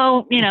she?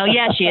 Oh,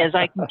 yeah, she is.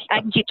 I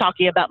can keep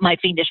talking about my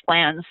fiendish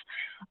plans,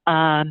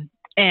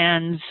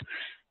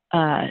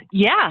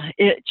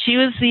 she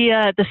was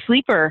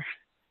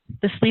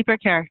the sleeper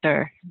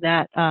character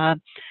that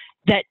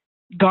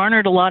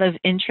garnered a lot of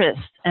interest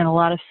and a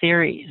lot of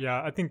theories.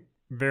 Yeah, I think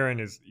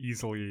Varen is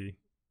easily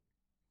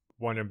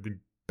one of the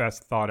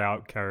best thought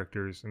out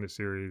characters in the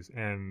series,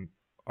 and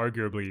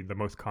arguably the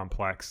most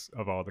complex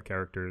of all the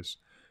characters.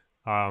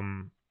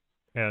 And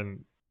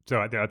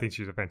So I think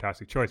she's a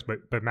fantastic choice.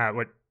 But Matt,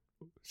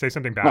 say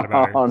something bad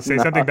about her. Oh, Say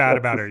no, something bad this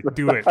about is- her.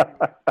 Do it.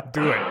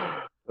 Do it.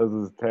 This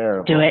is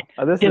terrible. Do it.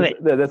 This Do is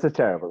it. this is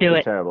terrible. Do This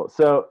is it. terrible.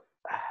 So,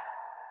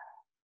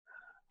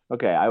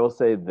 okay, I will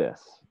say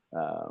this,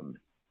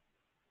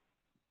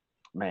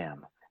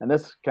 man. And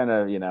this kind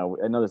of,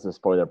 I know this is a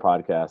spoiler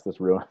podcast.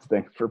 This ruins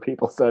things for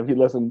people. So if you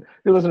listen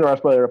to our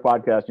spoiler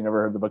podcast, you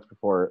never heard the books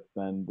before,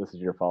 then this is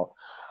your fault.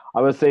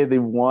 I would say the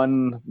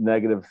one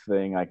negative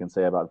thing I can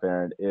say about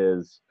Varen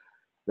is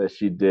that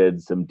she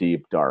did some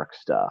deep, dark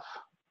stuff.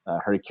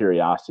 Her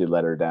curiosity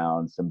led her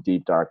down some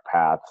deep, dark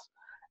paths.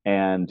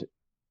 And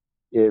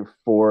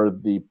for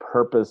the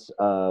purpose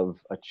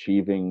of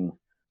achieving,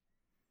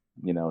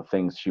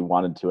 things she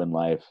wanted to in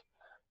life,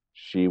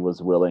 she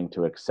was willing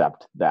to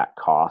accept that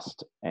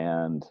cost.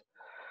 And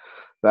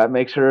that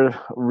makes her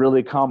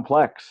really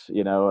complex,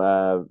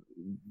 for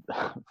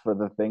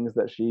the things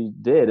that she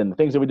did and the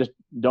things that we just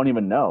don't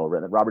even know,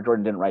 that Robert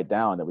Jordan didn't write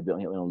down, that we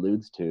don't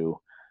alludes to.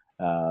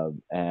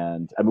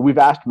 And I mean, we've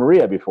asked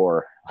Maria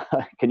before,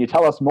 can you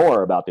tell us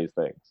more about these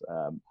things?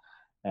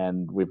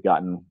 And we've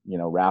gotten,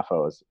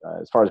 Raffos.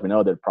 As far as we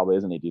know, there probably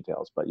isn't any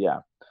details, but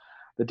yeah,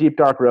 the deep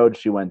dark road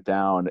she went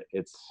down,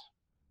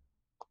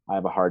 I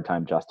have a hard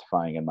time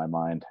justifying in my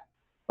mind,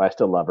 but I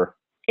still love her.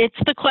 It's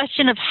the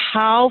question of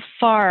how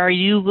far are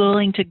you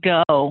willing to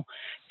go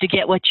to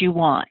get what you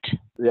want.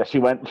 Yeah, she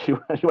went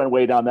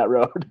way down that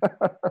road.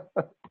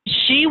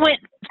 She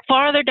went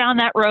farther down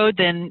that road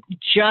than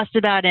just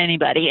about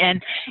anybody,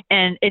 and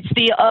it's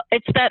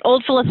that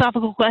old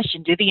philosophical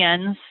question: do the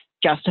ends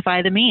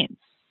justify the means?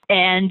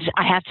 And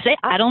I have to say,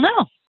 I don't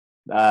know.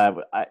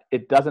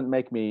 It doesn't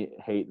make me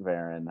hate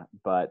Varen,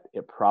 but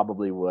it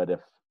probably would if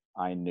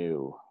I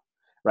knew.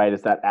 Right?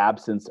 It's that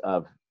absence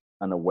of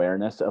an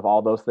awareness of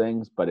all those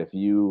things. But if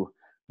you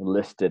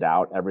listed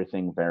out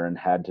everything Varen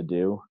had to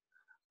do,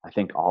 I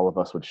think all of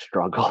us would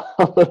struggle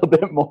a little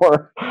bit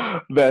more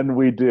than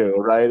we do,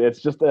 right?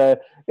 It's just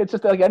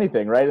like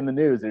anything, right? In the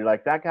news, you're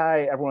like, that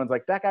guy, everyone's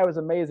like, that guy was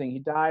amazing. He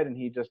died and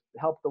he just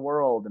helped the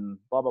world and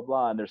blah, blah,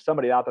 blah. And there's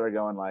somebody out there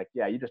going like,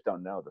 yeah, you just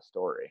don't know the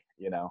story,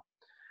 You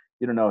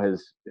don't know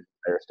his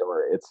entire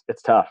story.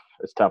 It's tough.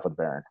 It's tough with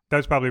Varen.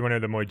 That's probably one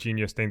of the more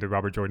genius things that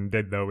Robert Jordan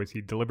did, though, is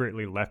he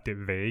deliberately left it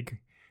vague,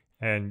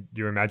 and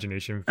your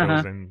imagination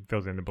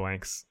fills in the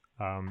blanks.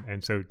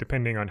 And so,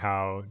 depending on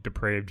how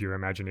depraved your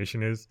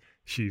imagination is,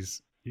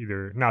 she's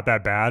either not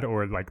that bad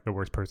or like the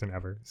worst person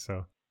ever.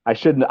 So I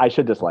should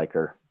dislike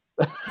her,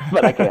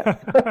 but I can't.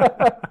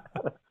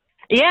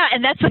 Yeah,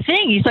 and that's the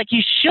thing. He's like,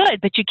 you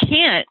should, but you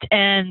can't.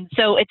 And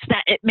so it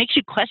makes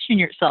you question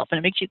yourself, and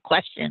it makes you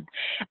question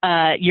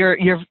your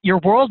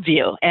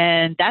worldview,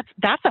 and that's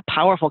a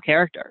powerful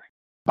character.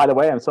 By the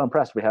way, I'm so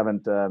impressed we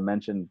haven't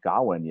mentioned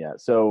Gawain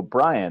yet. So,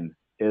 Brian,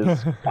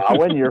 is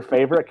Gawain your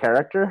favorite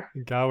character?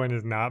 Gawain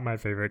is not my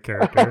favorite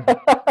character.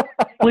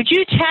 Would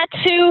you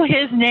tattoo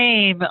his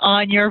name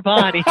on your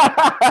body?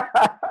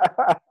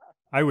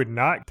 I would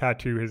not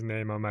tattoo his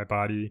name on my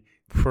body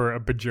for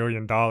 $1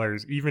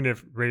 bajillion, even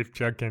if Rafe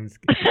Judkins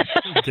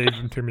gave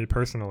them to me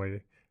personally.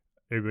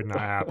 It would not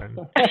happen.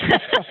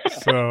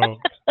 So,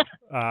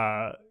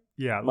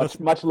 yeah.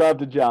 Much love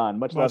to John.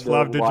 Much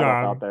love to John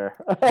out there.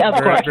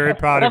 Very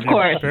proud of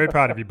you. Very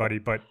proud of you, buddy.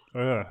 But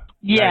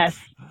yes.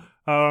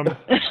 So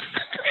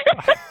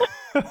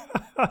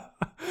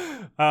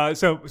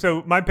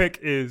my pick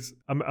is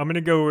I'm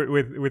gonna go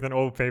with an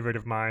old favorite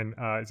of mine.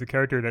 It's a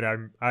character that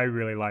I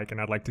really like and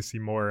I'd like to see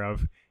more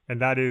of, and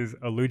that is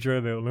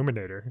Aludra the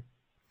Illuminator.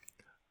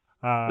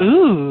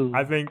 Ooh.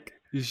 I think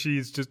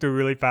she's just a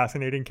really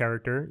fascinating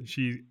character.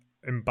 She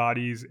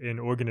embodies an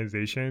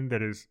organization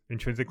that is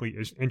intrinsically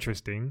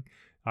interesting.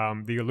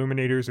 The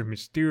Illuminators are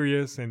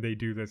mysterious and they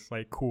do this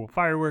like cool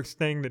fireworks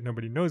thing that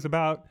nobody knows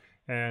about.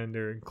 And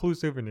they're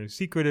inclusive and they're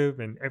secretive,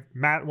 and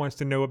Matt wants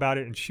to know about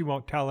it and she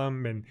won't tell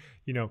him.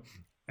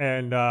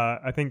 And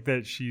I think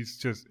that she's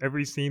just,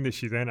 every scene that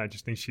she's in, I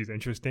just think she's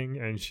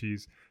interesting, and she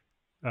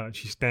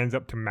stands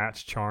up to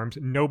Matt's charms.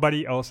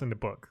 Nobody else in the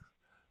book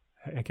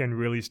can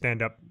really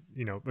stand up,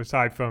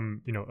 aside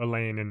from,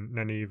 Elaine and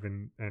Nynaeve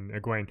and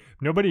Egwene.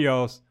 Nobody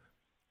else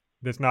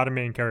that's not a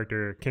main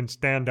character can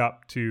stand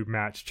up to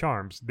Matt's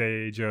charms.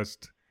 They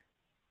just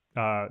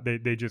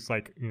they just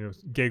like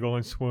giggle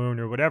and swoon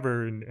or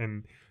whatever,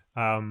 and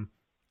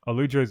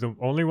Aludra is the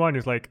only one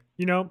who's like,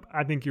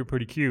 I think you're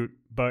pretty cute,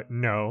 but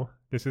no,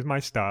 this is my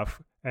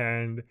stuff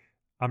and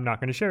I'm not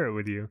going to share it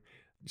with you.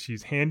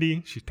 She's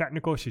handy, she's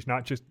technical, she's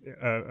not just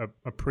a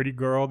pretty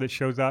girl that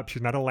shows up.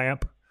 She's not a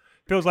lamp.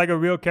 Feels like a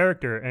real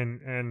character,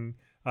 and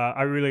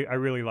I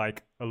really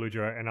like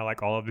Aludra, and I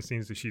like all of the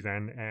scenes that she's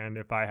in. And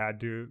if I had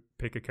to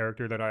pick a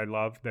character that I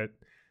love that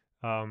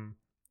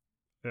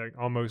like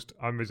almost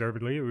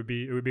unreservedly, it would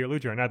be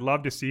Aludra, and I'd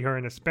love to see her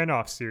in a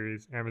spin-off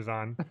series,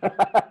 Amazon,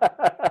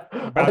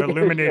 about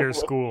Illuminator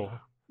School.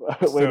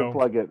 Way to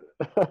plug it.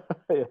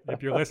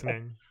 If you're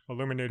listening,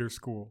 Illuminator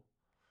School.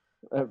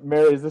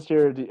 Mary, is this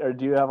or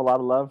do you have a lot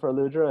of love for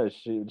Aludra?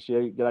 Did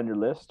she get on your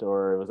list,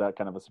 or was that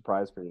kind of a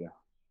surprise for you?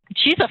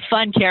 She's a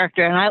fun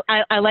character, and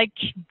I like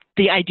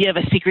the idea of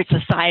a secret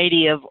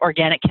society of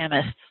organic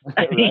chemists.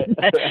 I mean,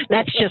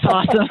 that's just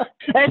awesome.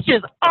 That's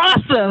just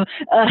awesome.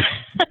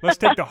 Let's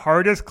take the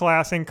hardest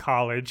class in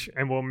college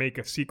and we'll make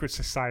a secret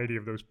society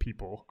of those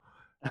people.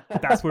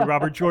 That's what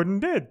Robert Jordan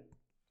did.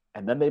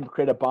 And then they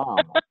create a bomb.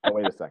 Oh,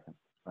 wait a second.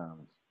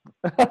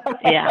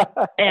 Yeah.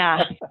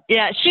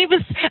 She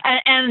was,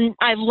 and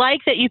I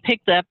like that you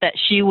picked up that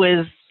she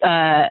was.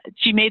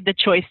 She made the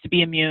choice to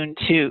be immune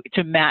to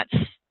Matt's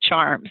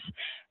charms.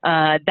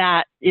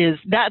 That's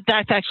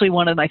actually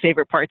one of my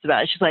favorite parts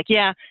about it. She's like,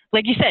 yeah,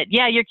 like you said,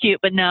 yeah, you're cute,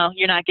 but no,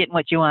 you're not getting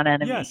what you want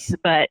out of me.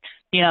 But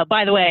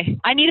by the way,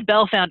 I need a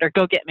bell founder.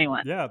 Go get me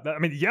one. Yeah,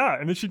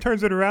 and then she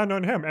turns it around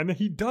on him, and then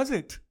he does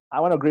it. I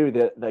want to agree with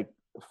you. Like,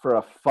 for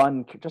a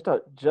fun, just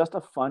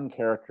a fun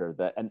character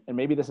that, and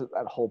maybe this is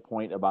that whole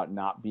point about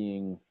not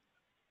being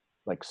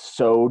like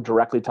so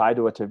directly tied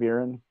to a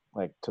ta'veren,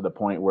 like to the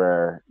point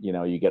where,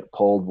 you get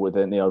pulled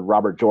within,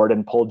 Robert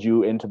Jordan pulled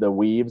you into the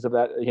weaves of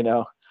that,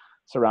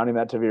 surrounding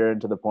that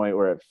ta'veren to the point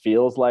where it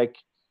feels like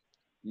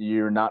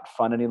you're not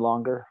fun any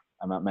longer.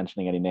 I'm not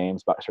mentioning any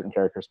names about certain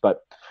characters,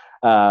 but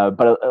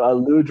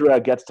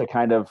Aludra gets to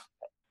kind of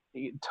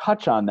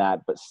touch on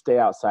that, but stay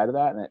outside of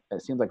that. And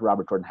it seems like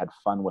Robert Jordan had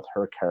fun with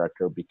her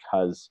character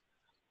because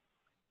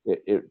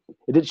she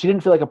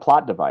didn't feel like a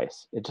plot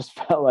device. It just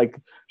felt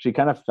like she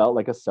kind of felt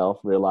like a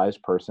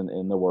self-realized person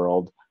in the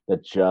world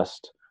that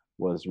just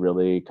was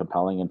really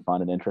compelling and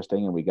fun and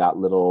interesting. And we got a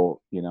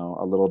little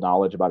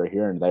knowledge about her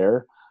here and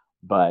there,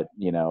 but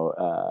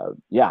I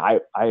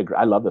agree.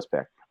 I love this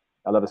pick.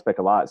 I love this pick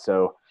a lot.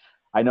 So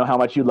I know how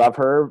much you love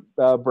her,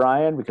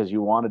 Brian, because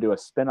you want to do a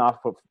spin-off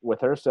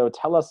with her. So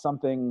tell us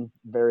something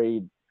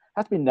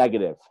has to be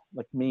negative,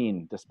 like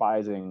mean,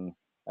 despising.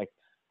 Like,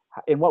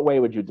 in what way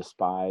would you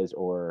despise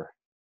or,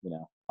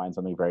 find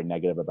something very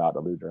negative about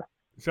Aludra?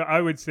 So I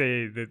would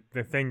say that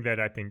the thing that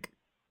I think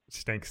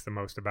stinks the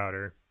most about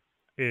her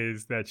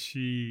is that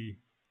she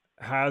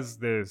has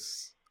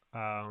this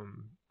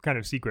kind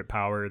of secret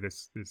power,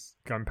 this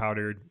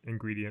gunpowder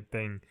ingredient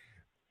thing.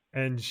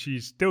 And she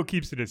still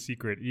keeps it a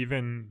secret,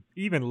 even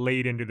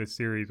late into the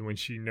series when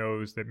she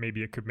knows that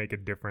maybe it could make a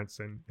difference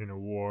in a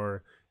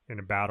war, in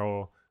a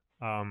battle.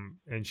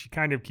 And she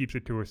kind of keeps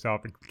it to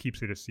herself and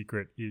keeps it a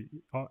secret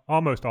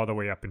almost all the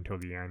way up until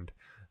the end.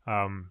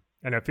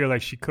 And I feel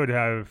like she could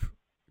have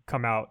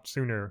come out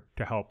sooner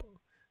to help.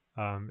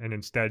 And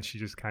instead she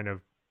just kind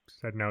of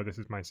said, no, this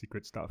is my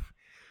secret stuff.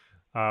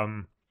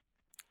 And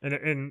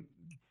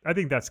I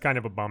think that's kind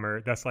of a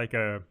bummer. That's like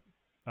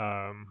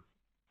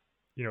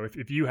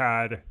if you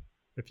had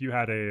a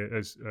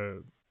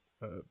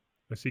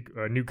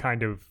new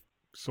kind of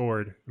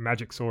sword, a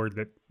magic sword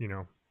that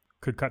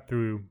could cut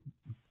through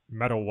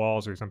metal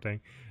walls or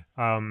something,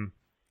 and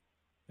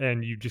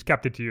you just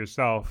kept it to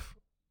yourself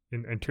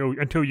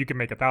until you can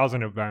make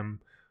 1,000 of them,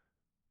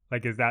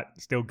 like, is that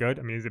still good?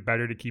 I mean, is it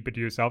better to keep it to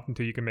yourself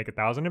until you can make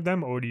 1,000 of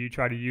them, or do you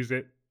try to use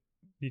it?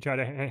 You try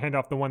to hand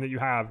off the one that you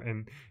have,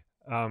 and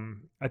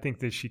I think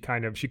that she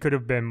could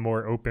have been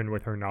more open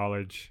with her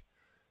knowledge.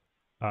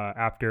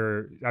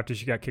 After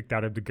she got kicked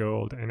out of the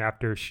guild and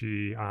after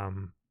she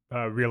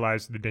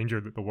realized the danger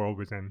that the world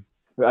was in.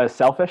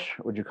 Selfish?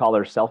 Would you call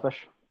her selfish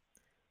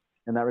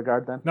in that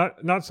regard then?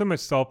 Not so much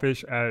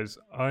selfish as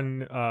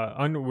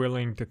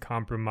unwilling to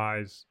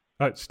compromise,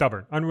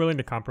 stubborn, unwilling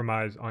to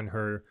compromise on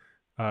her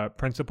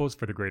principles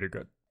for the greater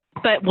good.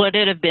 But would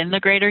it have been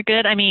the greater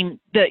good? I mean,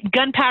 the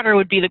gunpowder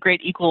would be the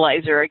great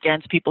equalizer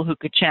against people who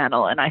could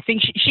channel. And I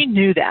think she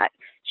knew that.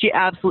 She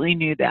absolutely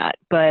knew that.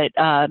 But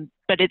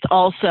it's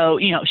also,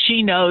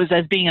 she knows,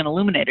 as being an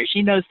illuminator,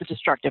 she knows the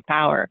destructive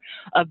power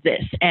of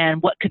this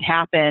and what could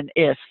happen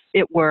if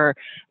it were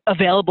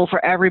available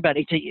for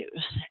everybody to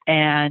use.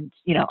 And,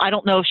 I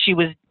don't know if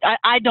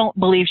I don't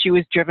believe she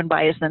was driven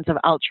by a sense of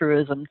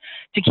altruism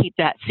to keep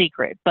that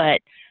secret. But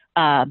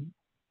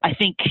I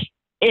think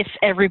if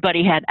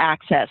everybody had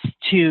access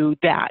to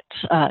that,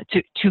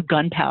 to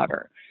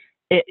gunpowder,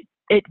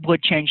 it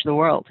would change the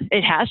world.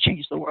 It has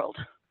changed the world.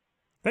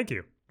 Thank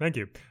you.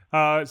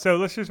 So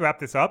let's just wrap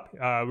this up.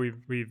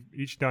 We've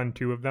each done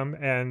 2 of them,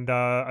 and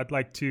I'd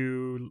like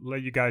to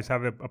let you guys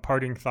have a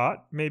parting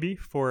thought, maybe,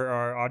 for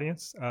our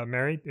audience.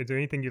 Mary, is there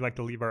anything you'd like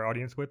to leave our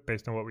audience with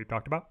based on what we've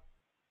talked about?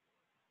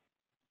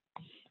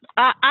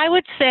 I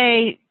would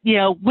say,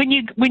 when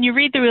you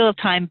read the Wheel of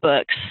Time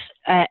books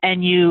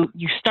and you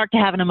start to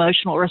have an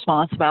emotional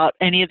response about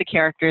any of the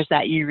characters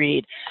that you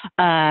read,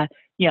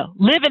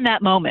 live in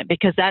that moment,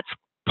 because that's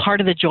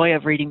part of the joy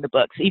of reading the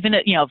books, even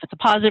if it's a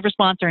positive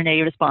response or a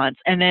negative response.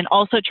 And then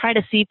also try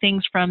to see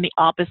things from the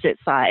opposite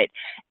side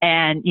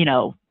and,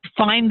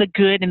 find the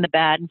good in the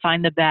bad and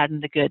find the bad in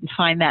the good and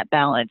find that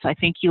balance. I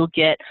think you'll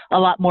get a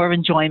lot more of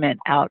enjoyment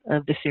out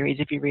of the series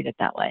if you read it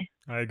that way.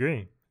 I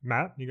agree.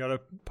 Matt, you got a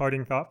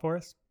parting thought for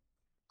us?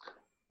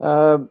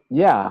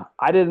 Yeah,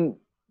 I didn't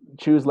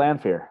choose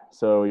Lanfear,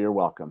 so you're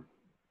welcome.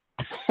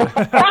 You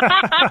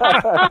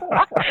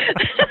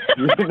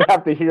didn't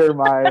have to hear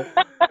my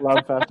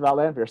love fest about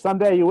Lanfear.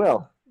 Someday you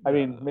will. I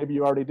mean, maybe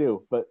you already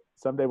do, but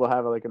someday we'll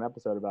have an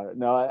episode about it.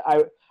 No,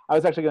 I I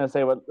was actually going to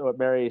say what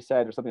Mary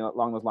said, or something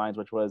along those lines,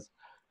 which was,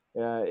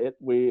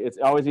 it's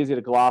always easy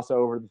to gloss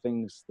over the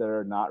things that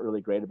are not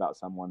really great about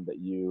someone that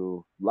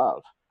you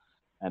love,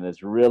 and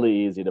it's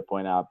really easy to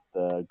point out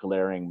the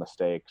glaring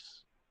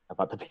mistakes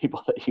about the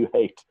people that you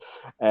hate,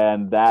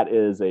 and that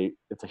is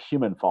it's a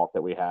human fault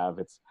that we have.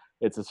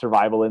 It's a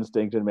survival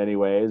instinct in many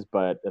ways,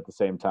 but at the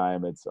same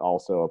time, it's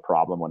also a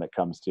problem when it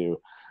comes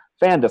to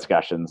fan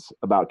discussions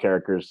about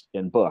characters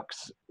in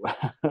books.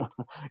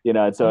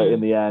 And so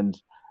in the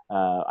end,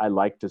 I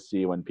like to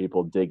see when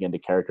people dig into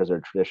characters that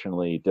are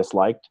traditionally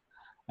disliked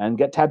and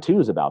get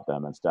tattoos about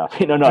them and stuff.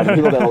 People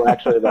that will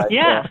actually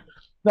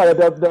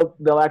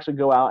they'll actually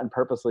go out and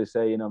purposely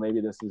say,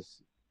 maybe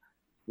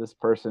this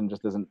person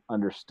just isn't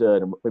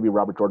understood, and maybe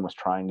Robert Jordan was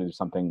trying to do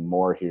something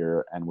more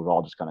here, and we've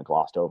all just kind of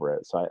glossed over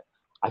it. So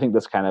I think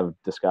this kind of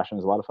discussion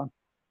is a lot of fun.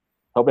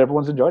 Hope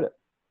everyone's enjoyed it.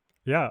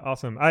 Yeah,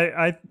 awesome.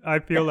 I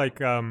feel like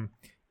the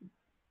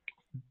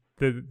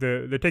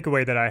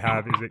takeaway that I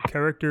have is that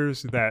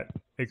characters that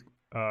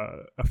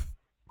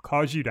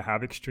cause you to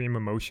have extreme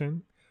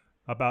emotion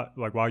about,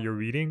 like, while you're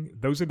reading,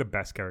 those are the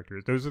best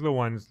characters. Those are the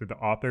ones that the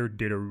author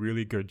did a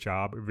really good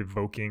job of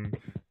evoking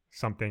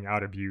something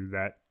out of you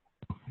that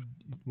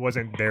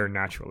wasn't there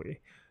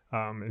naturally.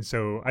 And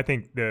so I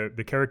think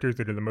the characters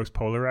that are the most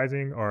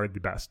polarizing are the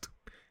best.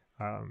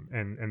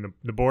 And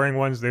the boring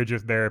ones, they're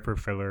just there for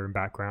filler and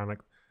background,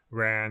 like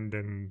Rand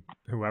and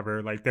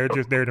whoever. Like, they're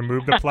just there to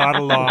move the plot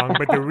along.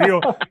 But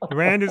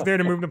Rand is there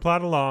to move the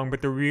plot along.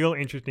 But the real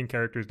interesting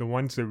characters, the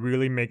ones that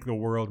really make the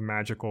world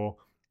magical,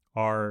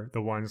 are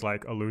the ones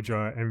like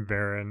Aluja and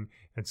Varen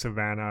and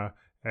Savannah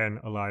and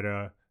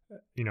Elida.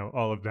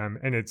 All of them.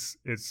 And it's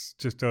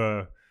just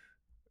I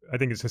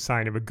think it's a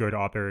sign of a good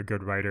author, a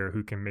good writer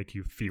who can make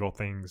you feel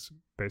things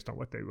based on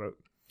what they wrote.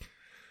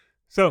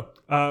 So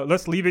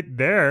let's leave it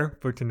there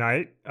for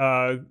tonight.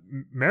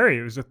 Mary,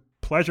 it was a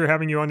pleasure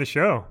having you on the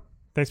show.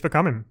 Thanks for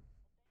coming.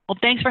 Well,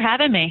 thanks for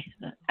having me.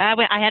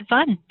 I had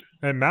fun.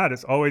 And Matt,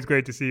 it's always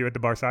great to see you at the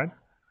bar side.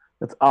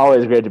 It's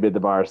always great to be at the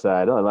bar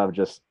side. I love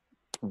just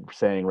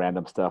saying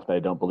random stuff that I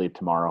don't believe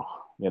tomorrow.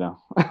 I'm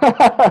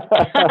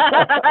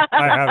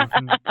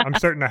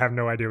certain I have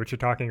no idea what you're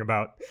talking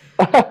about.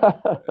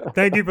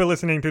 Thank you for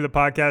listening to the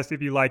podcast.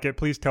 If you like it,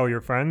 please tell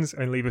your friends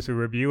and leave us a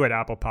review at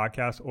Apple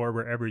Podcasts or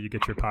wherever you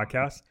get your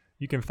podcasts.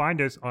 You can find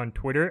us on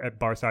Twitter at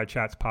Barside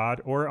Chats Pod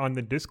or on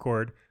the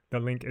Discord. The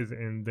link is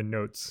in the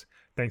notes.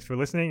 Thanks for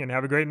listening and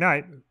have a great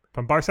night.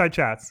 From Barside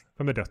Chats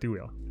from the Dusty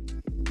Wheel.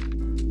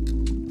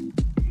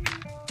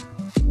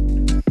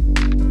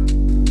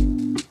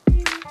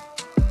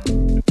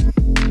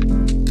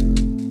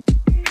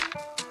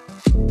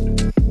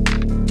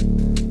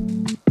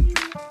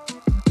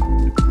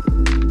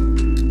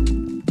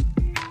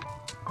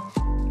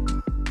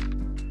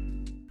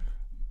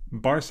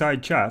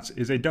 Barside Chats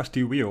is a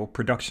Dusty Wheel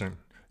production,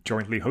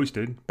 jointly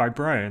hosted by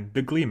Brian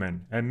the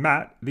Gleeman and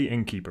Matt the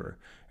Innkeeper.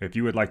 If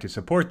you would like to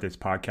support this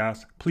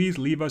podcast, please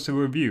leave us a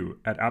review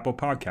at Apple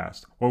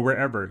Podcasts or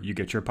wherever you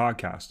get your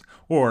podcasts,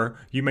 or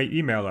you may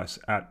email us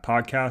at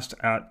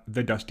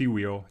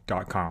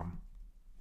podcast@thedustywheel.com.